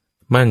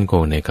มั่นค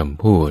งในค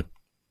ำพูด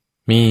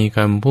มีค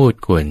ำพูด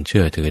ควรเ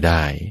ชื่อถือไ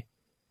ด้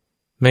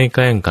ไม่แก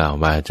ล้งกล่าว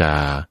วาจา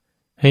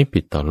ให้ผิ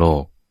ดต่อโล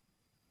ก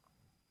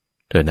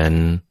เท่านั้น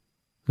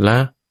ละ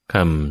ค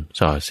ำ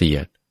ส่อเสีย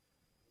ด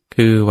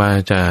คือวา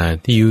จา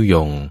ที่ยุย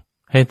ง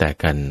ให้แตก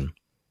กัน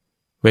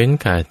เว้น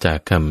ขาดจาก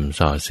คำ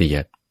ส่อเสีย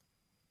ด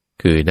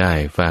คือได้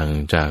ฟัง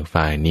จาก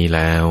ฝ่ายนี้แ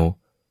ล้ว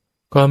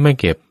ก็ไม่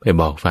เก็บไป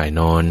บอกฝ่ายโ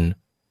น้น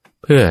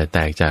เพื่อแต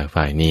กจาก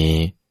ฝ่ายนี้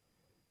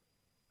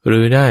หรื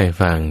อได้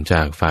ฟังจ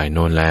ากฝ่ายโ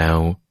น้นแล้ว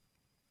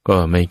ก็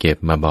ไม่เก็บ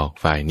มาบอก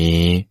ฝ่าย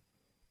นี้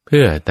เ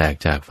พื่อแตก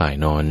จากฝ่าย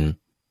โน้น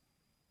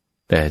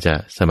แต่จะ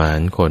สมา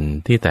นคน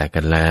ที่แตก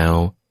กันแล้ว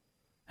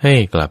ให้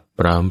กลับ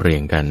พร้อมเรีย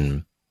งกัน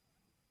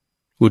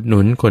อุดหนุ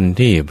นคน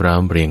ที่พร้อ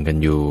มเรียงกัน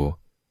อยู่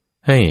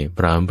ให้พ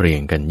ร้อมเรีย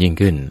งกันยิ่ง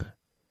ขึ้น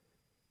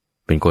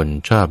เป็นคน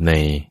ชอบใน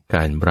ก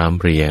ารพร้อม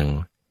เรียง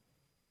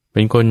เ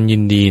ป็นคนยิ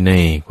นดีใน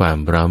ความ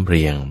พร้อมเ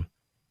รียง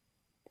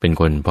เป็น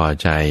คนพอ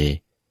ใจ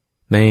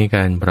ในก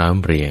ารพร้อม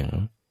เรียง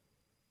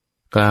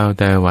กล่าวแ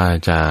ต่วา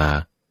จา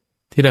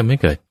ที่ทำให้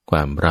เกิดคว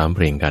ามพร้อม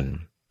เรียงกัน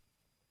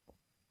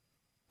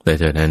แต่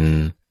เท่านั้น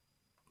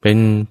เป็น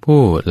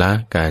ผู้ละ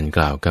การก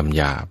ล่าวคำห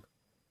ยาบ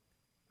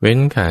เว้น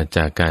ขาดจ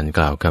ากการก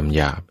ล่าวคำห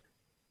ยาบ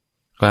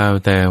กล่าว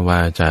แต่ว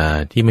าจา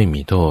ที่ไม่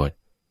มีโทษ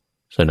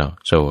สนอ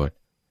โสด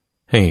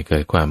ให้เกิ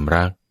ดความ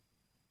รัก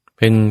เ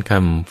ป็นค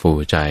ำฟู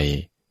ใจ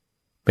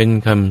เป็น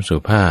คำสุ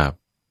ภาพ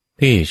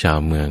ที่ชาว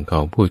เมืองเขา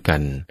พูดกั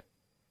น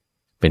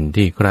เป็น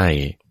ที่ใกล้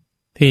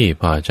ที่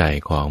พอใจ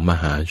ของม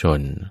หาช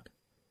น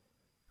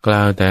กล่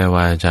าวแต่ว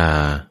าจา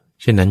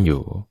เช่นนั้นอ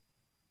ยู่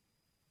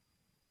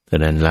ฉะ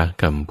นั้นละ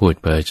คำพูด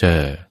เพ้อเจ้อ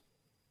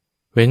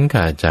เว้นข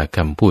าดจากค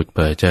ำพูดเ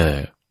พ้อเจ้อ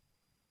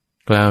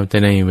กล่าวแต่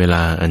ในเวล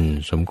าอัน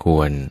สมค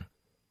วร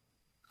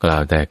กล่า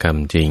วแต่ค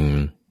ำจริง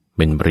เ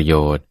ป็นประโย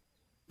ชน์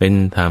เป็น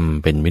ธรรม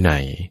เป็นวินั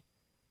ย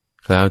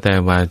กล่าวแต่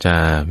วาจา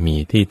มี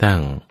ที่ตั้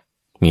ง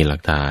มีหลั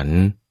กฐาน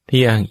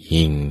ที่อ้าง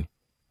อิง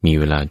มี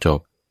เวลาจบ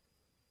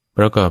ป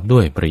ระกอบด้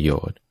วยประโย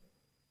ชน์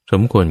ส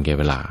มควรแก่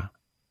เวลา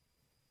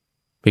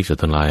ภิกษุ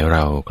ทั้งหลายเร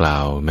ากล่า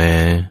วแม้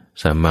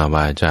สัมมาว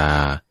าจา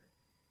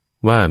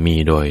ว่ามี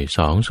โดยส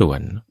องส่ว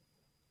น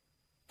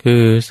คื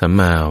อสัม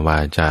มาวา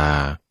จา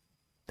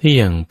ที่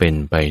ยังเป็น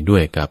ไปด้ว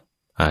ยกับ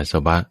อาส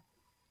วะ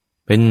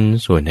เป็น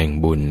ส่วนแห่ง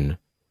บุญ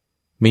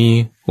มี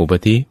อุป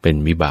ธิเป็น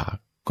วิบาก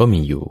ก็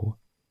มีอยู่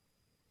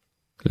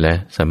และ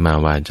สัมมา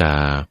วาจา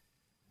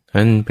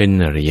อันเป็น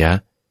อริยะ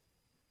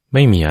ไ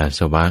ม่มีอาส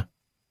วะ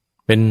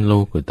เป็นโล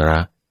กุตระ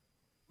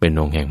เป็น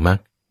องค์แห่งมรรค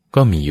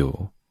ก็มีอยู่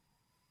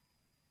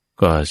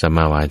ก็สัมม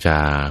าวาจา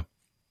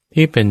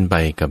ที่เป็นไป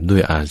กับด้ว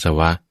ยอาส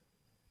วะ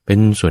เป็น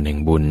ส่วนแห่ง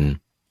บุญ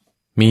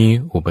มี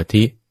อุป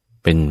ธิ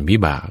เป็นวิ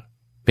บาก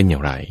เป็นอย่า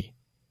งไร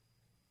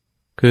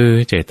คือ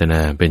เจตนา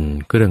เป็น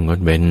เครื่องงด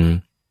เว้น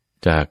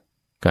จาก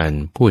การ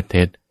พูดเ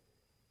ท็จ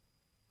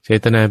เจ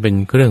ตนาเป็น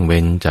เครื่องเ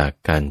ว้นจาก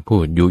การพู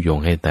ดยุยง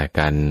ให้แตก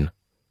กัน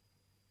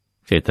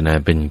เจตนา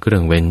เป็นเครื่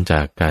องเว้นจ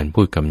ากการ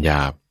พูดคำหย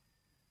าบ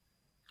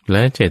แล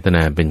ะเจตน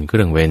าเป็นเค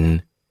รื่องเว้น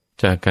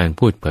จากการ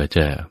พูดเพ้อเ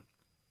จ้อ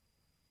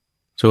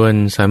ส่วน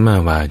สัมมา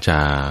วาจ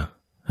า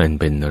อัน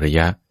เป็นอริ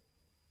ยะ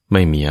ไ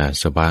ม่มีอา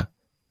สวะ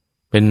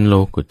เป็นโล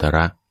กุตร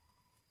ะ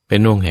เป็น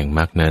องค์แห่งม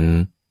รรคนั้น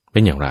เป็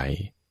นอย่างไร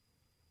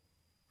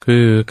คื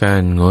อกา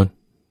รงด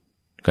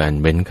การ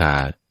เว้นขา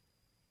ด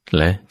แ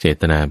ละเจ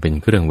ตนาเป็น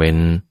เครื่องเว้น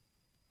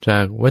จา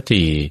กว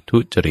จีทุ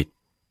จริต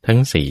ทั้ง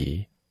สี่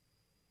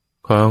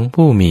ของ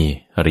ผู้มี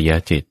อริย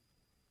จิต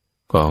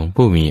ของ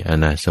ผู้มีอ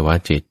นาสวะ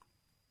จิต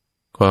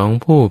ของ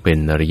ผู้เป็น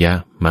อริย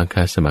มรรค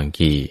สมัง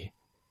คี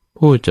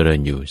ผู้เจริ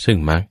ญอยู่ซึ่ง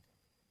มรรค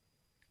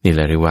นี่แห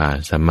ละเรียกว่า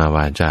สัมมาว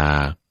าจา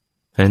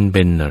อันเ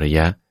ป็นอริย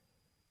ะ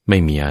ไม่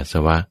มีอาส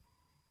วะ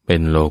เป็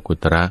นโลกุ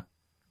ตระ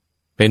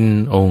เป็น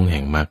องค์แ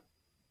ห่งมรรค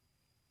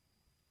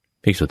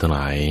ภิกษุทั้งหล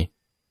าย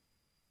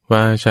ว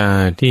าจา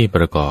ที่ป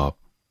ระกอบ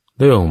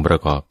ด้วยองค์ประ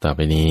กอบต่อไป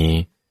นี้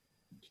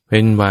เป็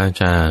นวา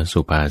จาสุ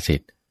ภาษิ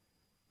ต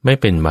ไม่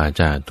เป็นวา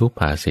จาทุพ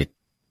ภาษิต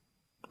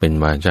เป็น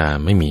วาจา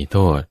ไม่มีโท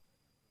ษ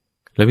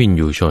และวิน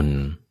ยูชน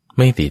ไ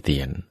ม่ตีเตี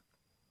ยน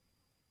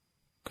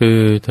คือ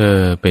เธอ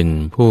เป็น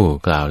ผู้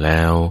กล่าวแล้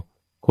ว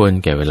ควร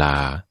แก่เวลา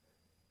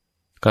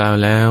กล่าว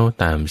แล้ว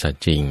ตามสัจ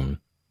จริง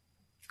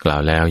กล่า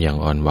วแล้วอย่าง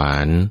อ่อนหวา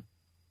น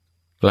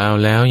กล่าว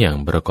แล้วอย่าง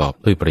ประกอบ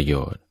ด้วยประโย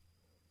ชน์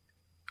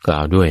กล่า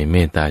วด้วยเม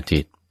ตตา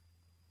จิต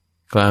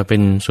กล่าวเป็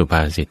นสุภ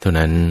าษิตเท่า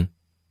นั้น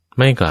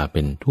ไม่กล่าวเ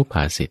ป็นทุพภ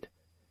าษิต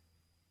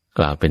ก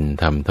ล่าวเป็น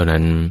ธรรมเท่า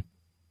นั้น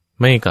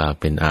ไม่กล่าว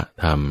เป็นอ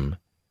ธรรม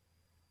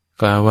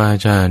กล่าววา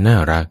จาน่า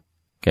รัก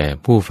แก่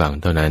ผู้ฟัง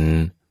เท่านั้น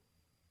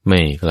ไ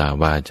ม่กล่าว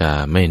วาจา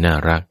ไม่น่า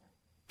รัก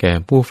แก่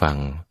ผู้ฟัง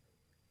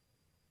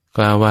ก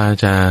ล่าววา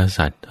จา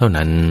สัตย์เท่า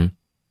นั้น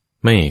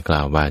ไม่กล่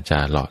าววาจา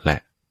หล่อแหละ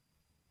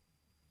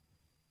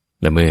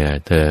และเมื่อ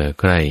เธอ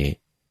ใคร่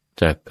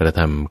จะกระท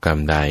ำกรรม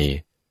ใด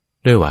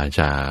ด้วยวา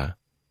จา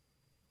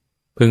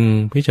พึง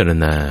พิจาร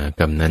ณา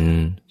กรรมนั้น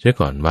เสีย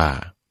ก่อนว่า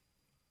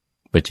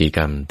วจีก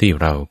รรมที่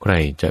เราใคร่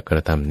จะกร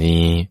ะทำ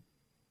นี้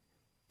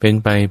เป็น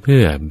ไปเพื่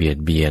อเบียด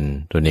เบียน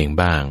ตนเอง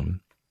บ้าง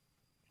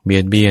เบี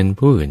ยดเบียน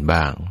ผู้อื่น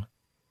บ้าง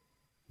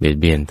เบียด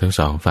เบียนทั้งส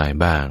องฝ่าย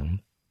บ้าง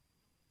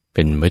เ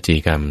ป็นวจี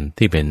กรรม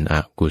ที่เป็นอ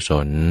กุศ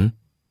ล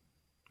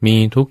มี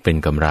ทุกข์เป็น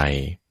กำไร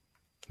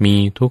มี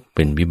ทุกข์เ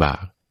ป็นวิบา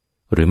ก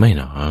หรือไม่ห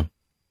นอ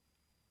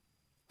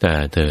แต่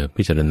เธอ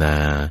พิจารณา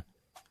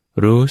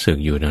รู้สึก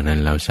อยู่ดังนั้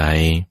นแล้วไซ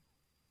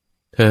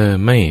เธอ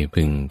ไม่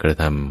พึงกระ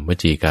ทำว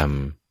จีกรรม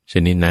ช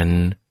นิดนั้น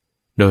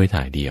โดย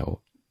ถ่ายเดียว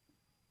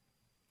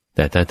แ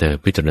ต่ถ้าเธอ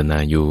พิจารณา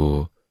อยู่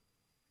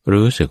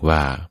รู้สึกว่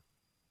า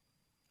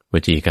ว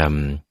จีกรรม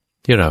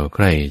ที่เราใค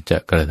ร่จะ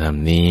กระท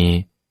ำนี้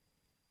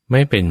ไ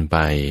ม่เป็นไป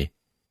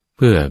เ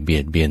พื่อเบี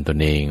ยดเบียนตน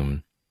เอง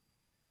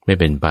ไม่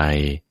เป็นไป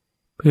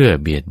เพื่อ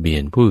เบียดเบีย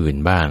นผู้อื่น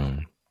บ้าง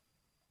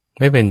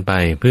ไม่เป็นไป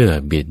เพื่อ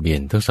เบียดเบีย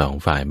นทั้งสอง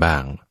ฝ่ายบ้า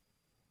ง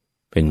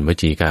เป็นว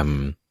จีกรรม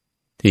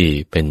ที่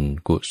เป็น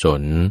กุศ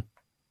ล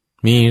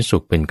มีสุ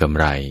ขเป็นกำ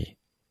ไร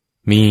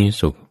มี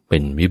สุขเป็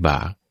นวิบ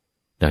าก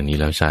ดังนี้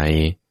แล้วใช้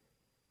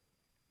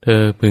เธ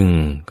อพึง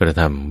กระ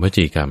ทำว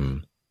จีกรรม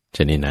ช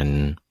นิดนั้น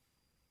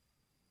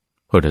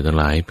พวกเธอทั้ง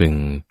หลายพึง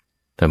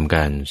ทำก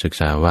ารศึก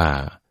ษาว่า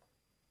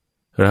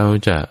เรา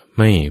จะ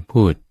ไม่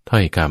พูดถ้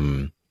อยค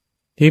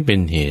ำที่เป็น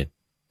เหตุ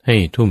ให้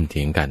ทุ่มเ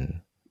ถียงกัน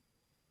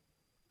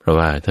เพราะ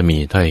ว่าถ้ามี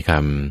ถ้อยค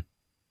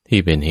ำที่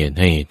เป็นเหตุ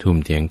ให้ทุ่ม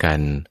เถียงกั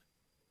น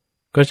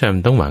ก็จ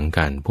ำต้องหวังก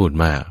ารพูด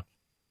มาก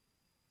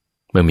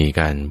เมื่อมี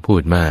การพู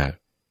ดมาก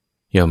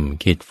ย่อม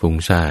คิดฟุ้ง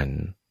ซ่าน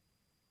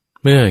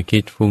เมื่อคิ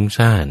ดฟุ้ง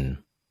ซ่าน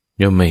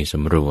ย่อมไม่ส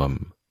ำรวม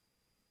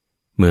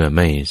เมื่อไ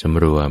ม่ส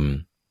ำรวม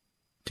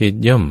จิต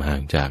ย่อมห่า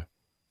งจาก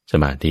ส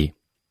มาธิ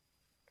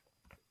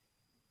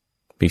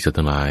ภิกษุ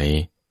ทั้งหลาย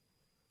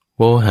โ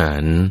วหา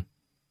ร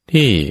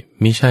ที่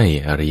มิใช่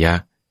อริยะ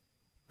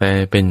แต่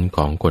เป็นข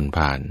องคน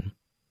ผ่าน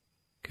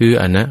คือ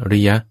อน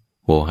ริย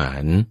โวหา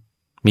ร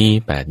มี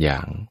8อย่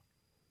าง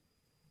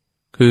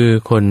คือ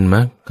คน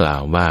มักกล่า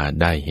วว่า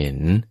ได้เห็น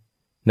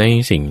ใน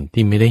สิ่ง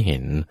ที่ไม่ได้เห็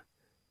น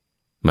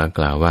มาก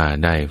ล่าวว่า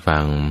ได้ฟั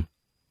ง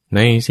ใน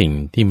สิ่ง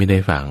ที่ไม่ได้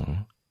ฟัง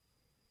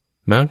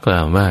มากล่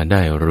าวว่าไ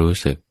ด้รู้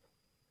สึก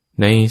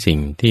ในสิ่ง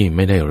ที่ไ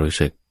ม่ได้รู้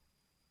สึก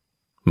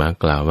มา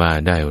กล่าวว่า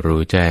ได้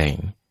รู้แจ้ง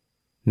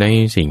ใน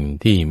สิ่ง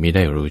ที่ไม่ไ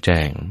ด้รู้แ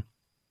จ้ง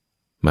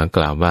มาก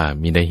ล่าวว่า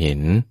มิได้เห็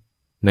น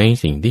ใน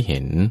สิ่งที่เห็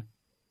น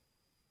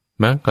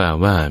มากล่าว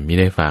ว่ามิ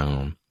ได้ฟัง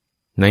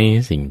ใน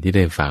สิ่งที่ไ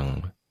ด้ฟัง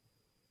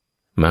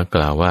มาก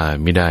ล่าวว่า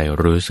มิได้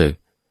รู้สึก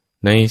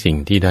ในสิ่ง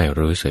ที่ได้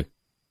รู้สึก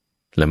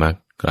และมัก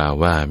กล่าว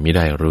ว่ามิไ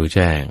ด้รู้แ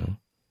จ้ง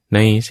ใน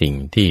สิ่ง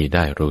ที่ไ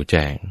ด้รู้แ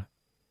จ้ง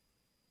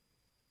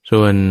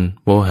ส่วน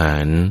โวหา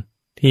ร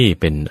ที่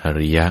เป็นอ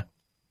ริยะ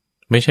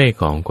ไม่ใช่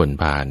ของคน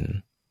พาล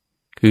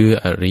คือ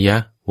อริยะ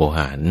โวห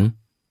าร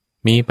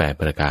มี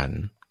8ประการ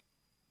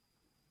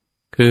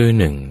คือ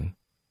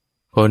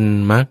1คน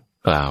มัก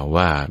กล่าว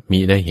ว่ามิ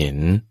ได้เห็น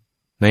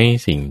ใน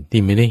สิ่ง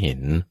ที่ไม่ได้เห็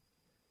น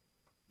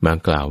มัก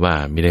กล่าวว่า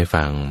มิได้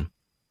ฟัง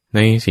ใน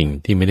สิ่ง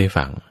ที่ไม่ได้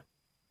ฟัง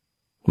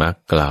มัก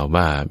กล่าว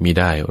ว่ามิ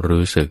ได้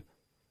รู้สึก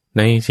ใ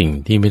นสิ่ง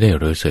ที่ไม่ได้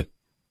รู้สึก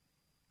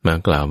มัก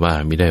กล่าวว่า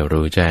มิได้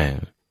รู้แจ้ง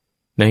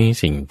ใน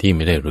สิ่งที่ไ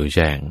ม่ได้รู้แ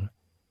จ้ง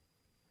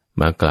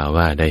มักกล่าว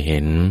ว่าได้เห็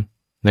น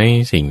ใน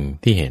สิ่ง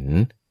ที่เห็น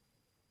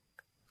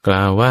กล่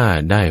าวว่า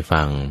ได้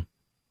ฟัง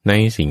ใน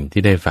สิ่ง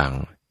ที่ได้ฟัง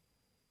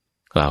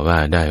กล่าวว่า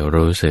ได้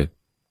รู้สึก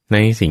ใน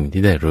สิ่ง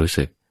ที่ได้รู้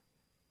สึก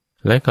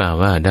และกล่าว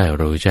ว่าได้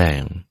รู้แจ้ง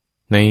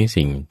ใน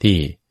สิ่งที่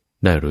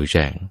ได้รู้แ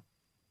จ้ง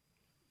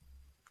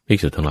ภิก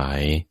ษุทั้งหลา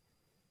ย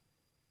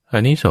อา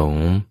นิสง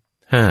ส์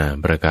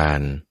5ประการ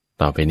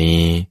ต่อไป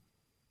นี้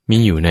มี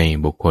อยู่ใน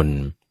บุคคล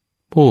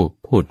ผู้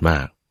พูดมา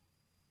ก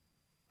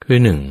คือ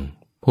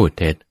1พูด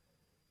เท็จ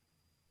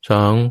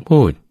2พู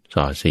ด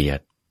ส่อเสียด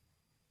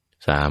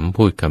3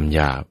พูดคำหย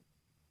าบ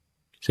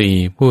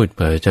4พูดเ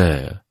พ้อเจ้อ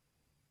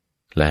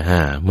และ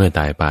5เมื่อต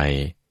ายไป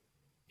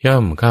ย่อ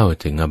มเข้า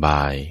ถึงอบ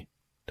าย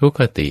ทุกข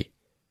ติ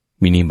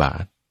วินิบา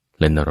ต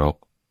และนรก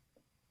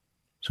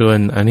ส่วน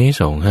อานิ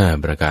สงส์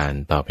5ประการ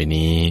ต่อไป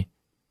นี้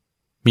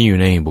มีอยู่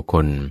ในบุคค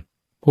ล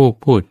ผู้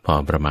พูดพอ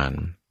ประมาณ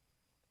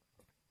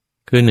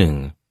คือ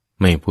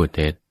1ไม่พูดเ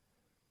ท็จ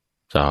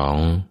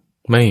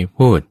2ไม่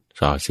พูด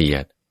ส่อเสีย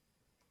ด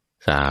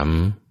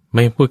3ไ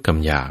ม่พูดค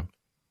ำหยาบ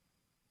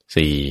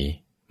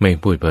4ไม่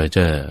พูดเพ้อเ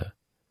จ้อ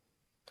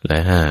และ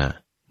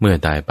5เมื่อ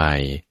ตายไป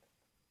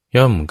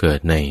ย่อมเกิด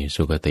ใน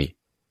สุคติ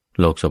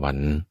โลกสวรร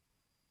ค์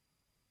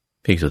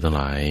ภิกษุทั้งห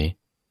ลาย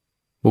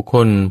บุคค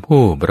ล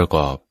ผู้ประก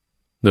อบ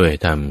ด้วย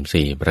ธรรม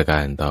4ประกา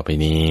รต่อไป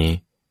นี้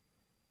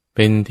เ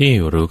ป็นที่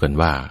รู้กัน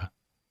ว่า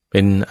เป็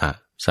นอ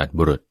สัต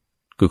บุรุษ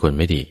คือคนไ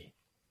ม่ดี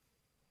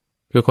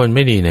คือคนไ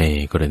ม่ดีใน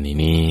กรณี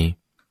นี้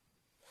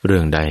เรื่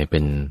องใดเป็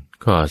น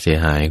ข้อเสีย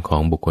หายขอ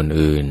งบุคคล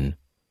อื่น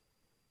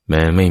แ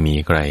ม้ไม่มี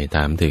ใครถ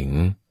ามถึง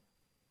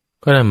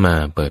ก็นำมา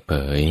เปิดเผ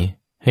ย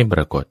ให้ป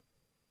รากฏ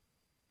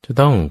จะ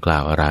ต้องกล่า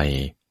วอะไร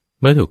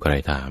เมื่อถูกใคร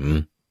ถาม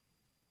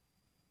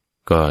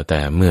ก็แ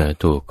ต่เมื่อ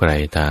ถูกใคร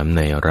ถามใ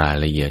นราย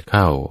ละเอียดเ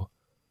ข้า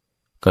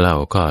ก็เล่า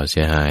ข้อเ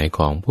สียหายข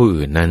องผู้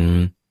อื่นนั้น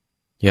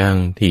อย่าง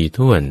ถี่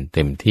ถ้วนเ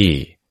ต็มที่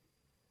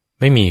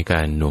ไม่มีก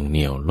ารหน่วงเห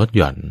นี่ยวลดห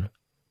ย่อน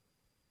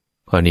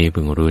ข้อนี้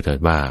พึงรู้เถิด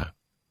ว่า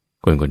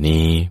คนคน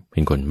นี้เป็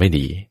นคนไม่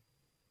ดี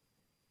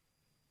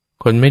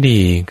คนไม่ดี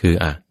คือ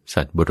อ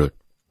สัตบุรุษ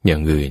อย่า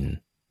งอื่น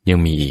ยัง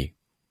มีอีก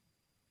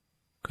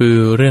คือ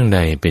เรื่องใด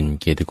เป็น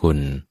เกียรติคุณ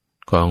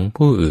ของ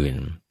ผู้อื่น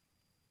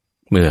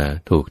เมื่อ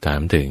ถูกถา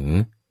มถึง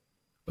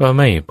ก็ไ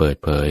ม่เปิด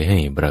เผยให้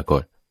ปราก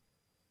ฏ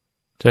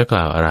จะก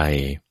ล่าวอะไร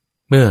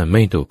เมื่อไ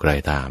ม่ถูกใคร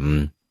ถาม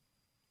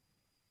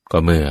ก็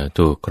เมื่อ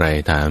ถูกใคร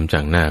ถามจา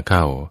กหน้าเข้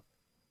า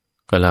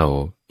ก็เล่า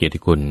เกียรติ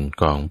คุณ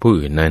ของผู้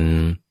อื่นนั้น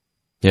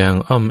อย่าง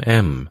อ้อมแอ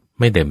ม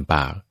ไม่เต็มป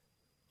าก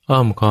อ้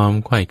อมค้อม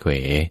ไขว้เขว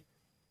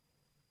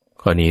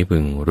ข้อนี้พึ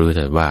งรู้เ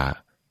ถิดว่า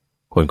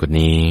คนคน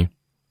นี้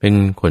เป็น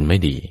คนไม่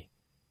ดี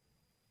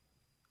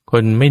ค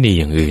นไม่ดี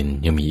อย่างอื่น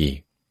ยังมีอีก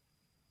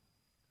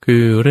คื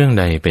อเรื่อง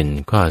ใดเป็น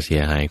ข้อเสี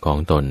ยหายของ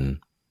ตน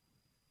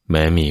แ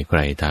ม้มีใคร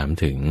ถาม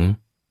ถึง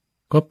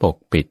ก็ปก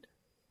ปิด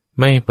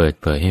ไม่เปิด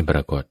เผยให้ปร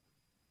ากฏ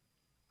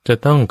จะ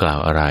ต้องกล่าว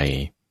อะไร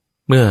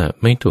เมื่อ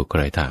ไม่ถูกใค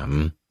รถาม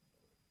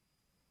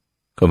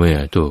ก็เมื่อ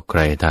ถูกใค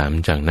รถาม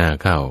จากหน้า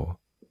เข้า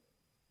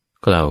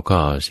กล่าวข้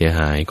อเสียห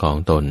ายของ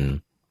ตน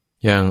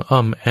อย่างอ้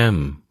อมแอม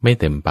ไม่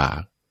เต็มปา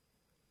ก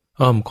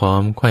อ้อมค้อ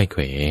มไขว้เข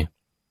ว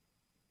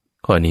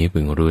ข้อนี้พึ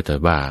งรู้แต่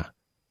ว่า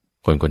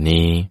คนคน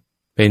นี้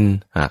เป็น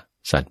อ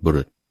สัตบุ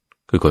รุษ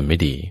คือคนไม่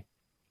ดี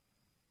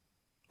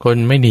คน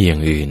ไม่ดีอย่า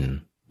งอื่น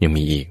ยัง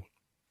มีอีก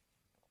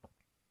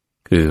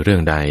คือเรื่อ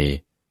งใด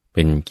เ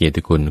ป็นเกียร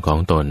ติคุณของ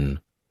ตน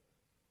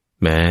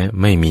แม้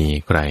ไม่มี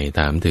ใครถ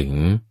ามถึง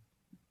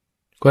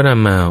ก็น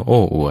ำมาโอ้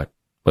อวด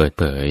เปิด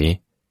เผย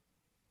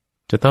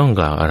จะต้อง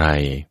กล่าวอะไร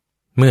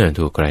เมื่อ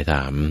ถูกใครถ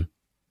าม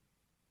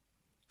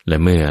และ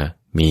เมื่อ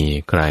มี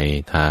ใคร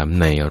ถาม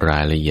ในรา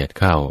ยละเอียด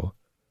เข้า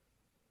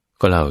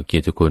ก็เล่าเกีย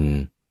รติคุณ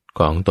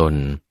ของตน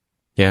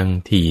อย่าง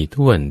ถี่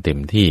ถ้วนเต็ม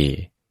ที่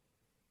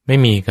ไม่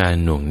มีการ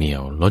หน่วงเหนี่ย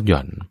วลดหย่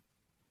อน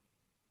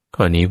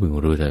ข้อนี้พึง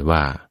รู้ได้ว่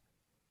า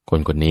คน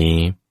คนนี้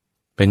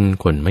เป็น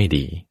คนไม่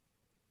ดี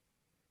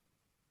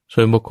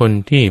ส่วนบุคคล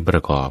ที่ปร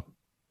ะกอบ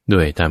ด้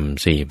วยธรรม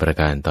สี่ประ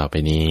การต่อไป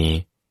นี้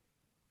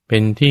เป็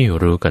นที่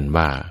รู้กัน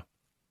ว่า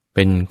เ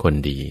ป็นคน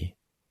ดี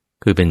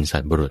คือเป็นสั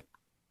ตบุรุษ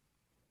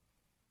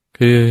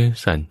คือ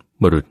สัต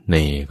บุรุษใน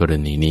กร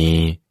ณีนี้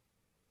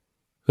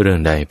เรื่อง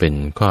ใดเป็น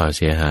ข้อเ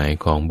สียหาย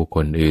ของบุคค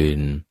ลอื่น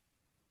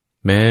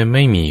แม้ไ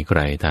ม่มีใคร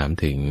ถาม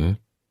ถึง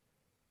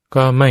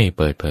ก็ไม่เ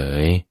ปิดเผ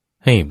ย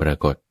ให้ปรา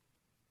กฏ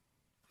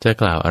จะ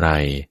กล่าวอะไร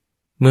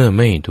เมื่อไ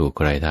ม่ถูกใ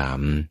ครถา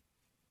ม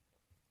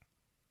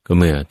ก็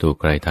เมื่อถูก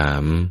ใครถา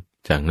ม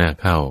จากหน้า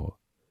เข้า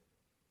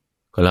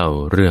ก็เล่า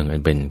เรื่องอั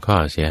นเป็นข้อ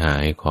เสียหา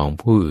ยของ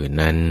ผู้อื่น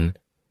นั้น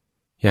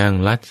อย่าง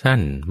ลัดสั้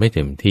นไม่เ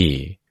ต็มที่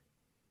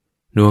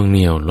น่วงเห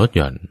นียวลดห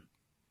ย่อน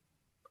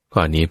ข้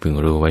อนี้พึง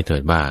รู้ไว้เถิ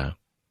ดว่า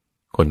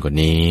คนคน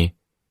นี้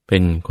เป็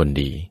นคน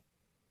ดี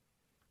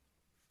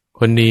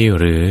คนดี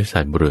หรือสั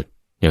ตว์บุรุษ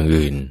อย่าง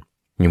อื่น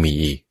ยังมี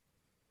อีก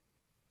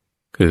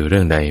คือเรื่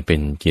องใดเป็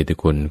นเกียรติ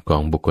คุณขอ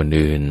งบุคคล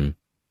อื่น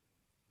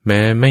แม้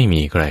ไม่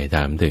มีใครถ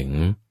ามถึง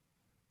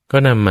ก็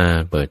นำมา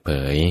เปิดเผ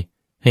ย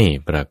ให้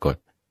ปรากฏ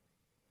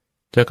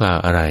จะกล่าว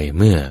อะไร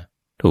เมื่อ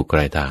ถูกใคร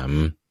ถาม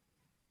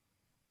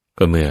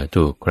ก็เมื่อ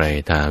ถูกใคร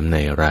ถามใน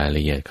รายล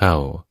ะเอียดเข้า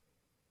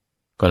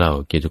ก็เล่า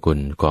เกียรติคุณ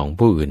ของ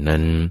ผู้อื่น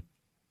นั้น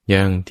อย่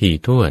างถี่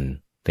ถ้วน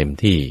เต็ม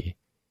ที่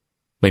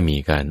ไม่มี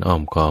การอ้อ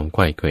มค้อมไข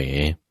ว้เขว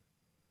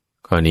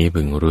ข้อนี้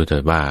พึงรู้เถิ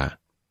ดว่า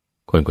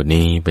คนคน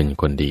นี้เป็น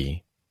คนดี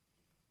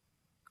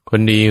ค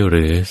นดีห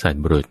รือสัต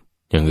ว์บุรุษ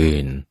อย่าง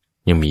อื่น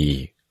ยังมี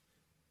อีก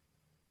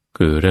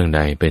คือเรื่องใ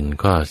ดเป็น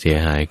ข้อเสีย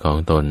หายของ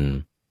ตน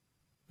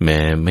แม้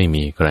ไม่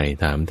มีใคร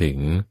ถามถึง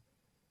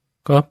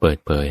ก็เปิด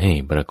เผยให้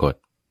ปรากฏ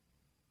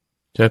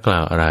จะกล่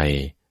าวอะไร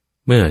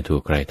เมื่อถู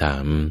กใครถา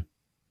ม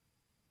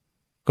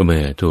ก็เ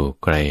มื่อถูก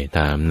ใครถ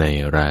ามใน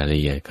รายละ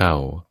เอียดเข้า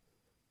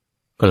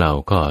ก็เล่า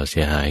ข้อเสี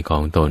ยหายขอ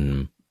งตน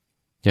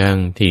อย่าง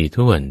ที่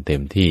ถ้วนเต็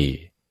มที่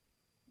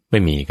ไม่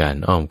มีการ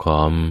อ้อมค้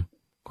อม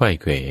ไขว้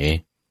เขว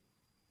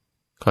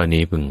ข้อ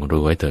นี้พึง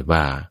รู้ไว้เถิด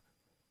ว่า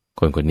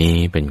คนคนนี้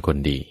เป็นคน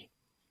ดี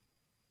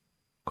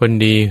คน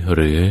ดีห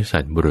รือสั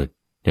ตว์บุรุษ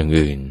อย่าง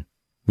อื่น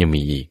ยัง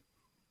มีอีก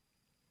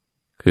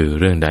คือ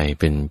เรื่องใด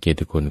เป็นเกียร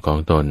ติคุณของ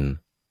ตน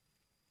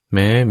แ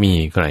ม้มี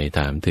ใครถ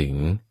ามถึง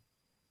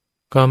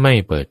ก็ไม่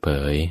เปิดเผ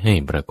ยให้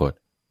ปรากฏ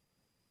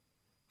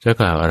จะ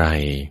กล่าวอะไร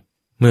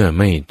เมื่อ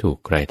ไม่ถูก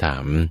ใครถา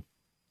ม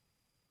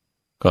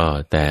ก็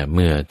แต่เ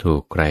มื่อถู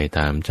กใครถ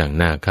ามจาก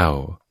หน้าเข้า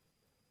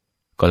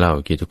ก็เล่า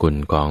เกียรติคุณ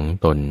ของ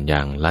ตนอย่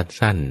างลัด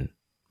สั้น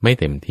ไม่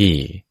เต็มที่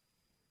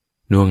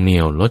น่วงเหนี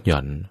ยวลดหย่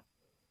อน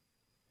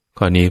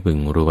ข้อนี้พึง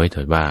รู้ไว้เ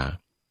ถิดว่า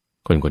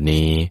คนคน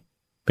นี้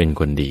เป็น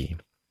คนดี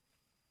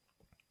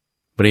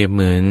เปรียบเห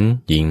มือน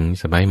หญิง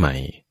สบายใหม่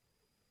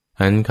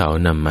อันเขา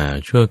นำมา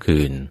ชั่วคื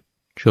น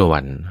ชั่ววั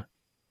น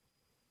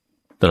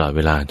ตลอดเว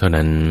ลาเท่า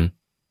นั้น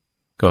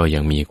ก็ยั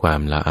งมีควา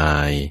มละอา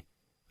ย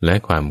และ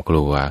ความก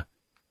ลัว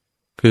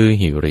คือ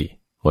หิริ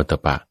โอตตั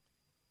ปปะ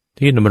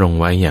ที่ดำรง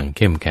ไว้อย่างเ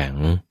ข้มแข็ง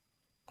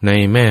ใน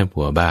แม่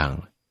ผัวบ้าง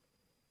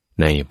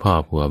ในพ่อ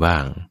ผัวบ้า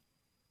ง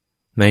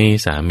ใน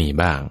สามี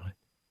บ้าง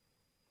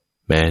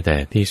แม้แต่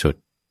ที่สุด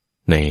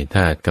ในท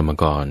าสกรรม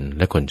กรแ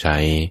ละคนใช้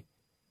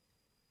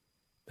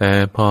แต่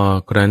พอ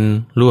ครั้น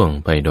ล่วง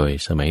ไปโดย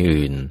สมัย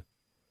อื่น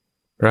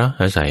เพราะ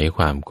อาศัยค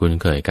วามคุ้น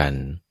เคยกัน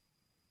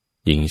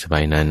หญิงส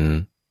มัยนั้น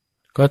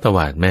ก็ตว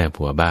าดแม่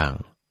ผัวบ้าง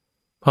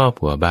พ่อ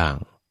ผัวบ้าง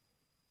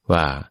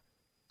ว่า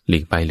หลี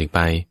กไปหลีกไป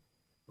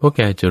พวกแก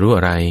จะรู้อ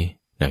ะไร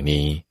ดัง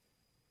นี้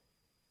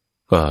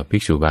ก็ภิ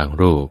กษุบาง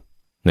รูป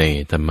ใน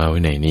ธรรมวิ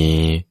นัยนี้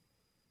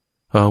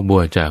ออกบ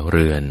วชจากเ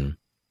รือน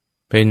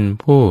เป็น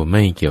ผู้ไ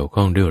ม่เกี่ยวข้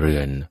องด้วยเรื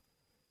อน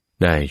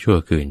ได้ชั่ว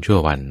คืนชั่ว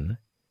วัน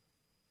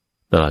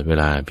ตลอดเว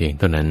ลาเพียง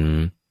เท่านั้น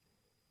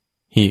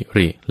หิ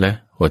ริและ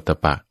โอตตัป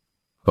ปะ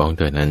ของเ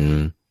ธอนั้น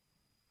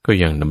ก็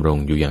ยังดำรง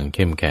อยู่อย่างเ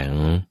ข้มแข็ง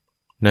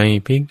ใน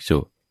ภิกษุ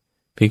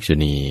ภิกษุ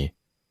ณี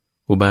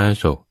อุบา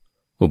สก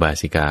อุบา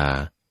สิกา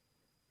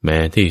แม้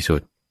ที่สุ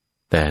ด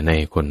แต่ใน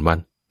คนวัด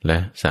และ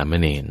สาม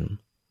เณร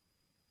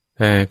แ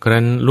ต่ค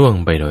รั้นล่วง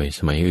ไปโดยส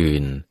มัยอื่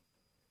น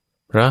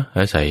เพราะอ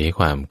าศัยค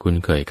วามคุ้น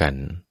เคยกัน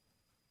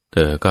เธ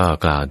อก็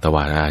กล่าวตว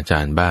าดอาจา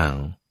รย์บ้าง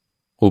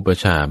อุป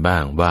ชาบ้า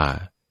งว่า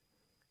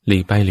หลี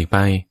กไปหลีกไป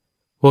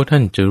พวกท่า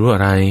นจะรู้อ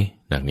ะไร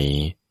ดังนี้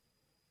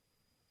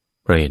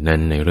เพราะเหตุนั้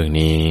นในเรื่อง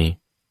นี้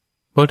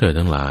พวกเธอ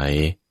ทั้งหลาย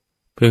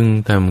พึง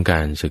ทำกา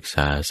รศึกษ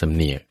าสำ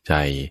เนียกใจ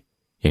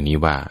อย่างนี้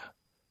ว่า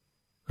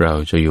เรา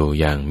จะอยู่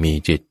อย่างมี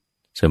จิต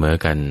เสมอ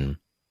กัน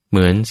เห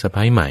มือนสะใ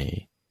ภ้ใหม่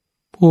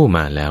ผู้ม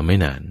าแล้วไม่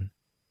นาน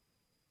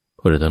พ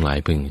วกเธอทั้งหลาย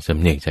พึงสำ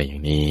เนียกใจอย่า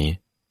งนี้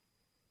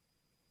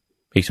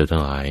ภิกษุทั้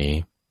งหลาย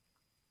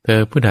เธ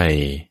อผู้ใด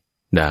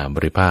ด่าบ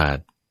ริพาท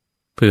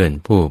เพื่อน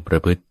ผู้ประ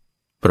พฤติ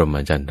พรหม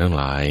จรรย์ทั้ง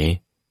หลาย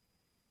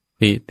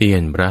ติเตีย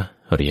นพระ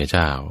อริยเ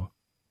จ้า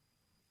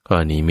ข้อ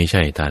นี้ไม่ใ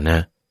ช่ฐานะ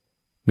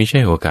ไม่ใช่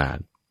โอกาส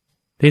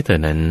ที่เธอ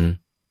นั้น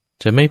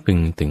จะไม่พึง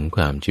ถึงค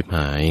วามฉิบห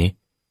าย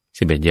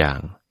11อย่าง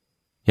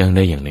อย่างใด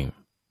อย่างหนึ่ง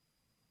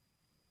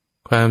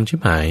ความฉิบ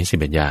หาย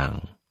11อย่าง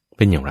เ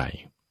ป็นอย่างไร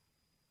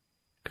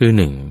คือ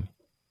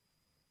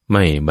 1. ไ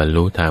ม่บรร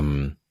ลุธรรม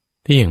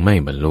ที่ยังไม่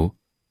บรรลุ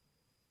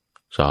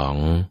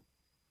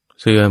 2.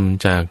 เสื่อม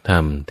จากธรร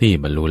มที่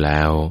บรรลุแ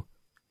ล้ว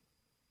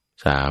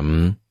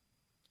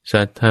 3.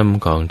 สัตธรรม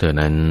ของเธอ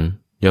นั้น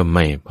ย่อมไ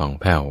ม่ผ่อง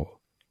แผ้ว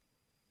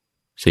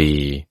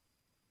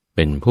 4. เ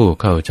ป็นผู้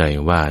เข้าใจ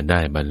ว่าได้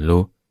บรรลุ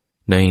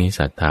ใน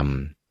สัตธรรม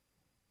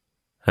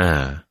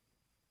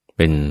 5. เ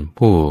ป็น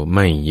ผู้ไ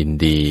ม่ยิน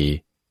ดี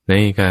ใน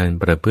การ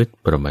ประพฤติ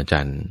พรหมจ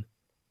รรย์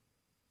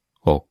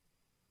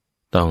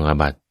 6. ต้องอา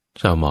บัติ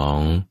เศร้าหมอง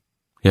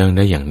อย่างใด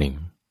อย่างหนึ่ง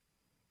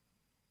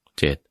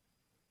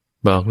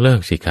 7. บอกเลิ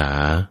กสิกขา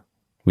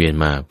เวียน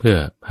มาเพื่อ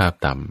ภาพ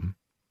ต่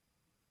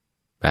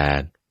ำ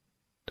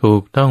 8. ถู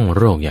กต้อง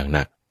โรคอย่างห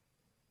นัก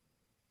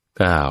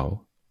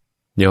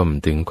 9. ย่อม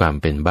ถึงความ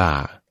เป็นบ้า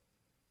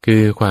คื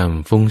อความ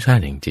ฟุ้งซ่าน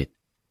แห่งจิต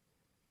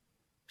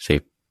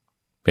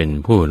 10. เป็น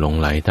ผู้หลง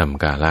ไหลท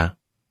ำกาละ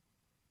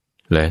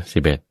และ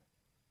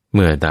 11. เ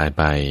มื่อตาย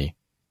ไป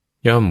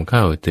ย่อมเข้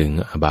าถึง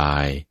อบา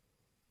ย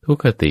ทุก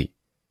ขติ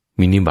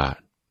มินิบาต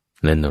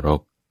และนร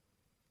ก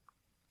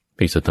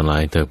ภิกษุทั้งหลา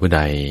ยเธอผู้ใ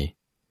ด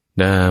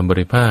ได้บ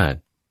ริพาท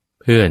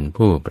เพื่อน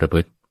ผู้ประพฤ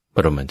ติป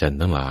รหมจรรย์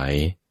ทั้งหลาย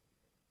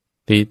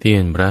ติเตีย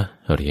นพระ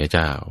อริยเ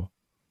จ้า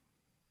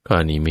ข้อ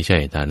นี้ไม่ใช่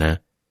ฐานะ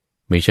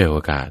ไม่ใช่โอ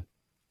กาส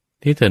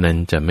ที่เธอนั้น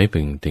จะไม่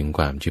พึงถึงค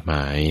วามชิบห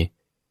าย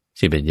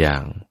11อย่า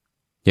ง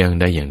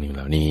ได้อย่างหนึ่งเห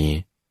ล่านี้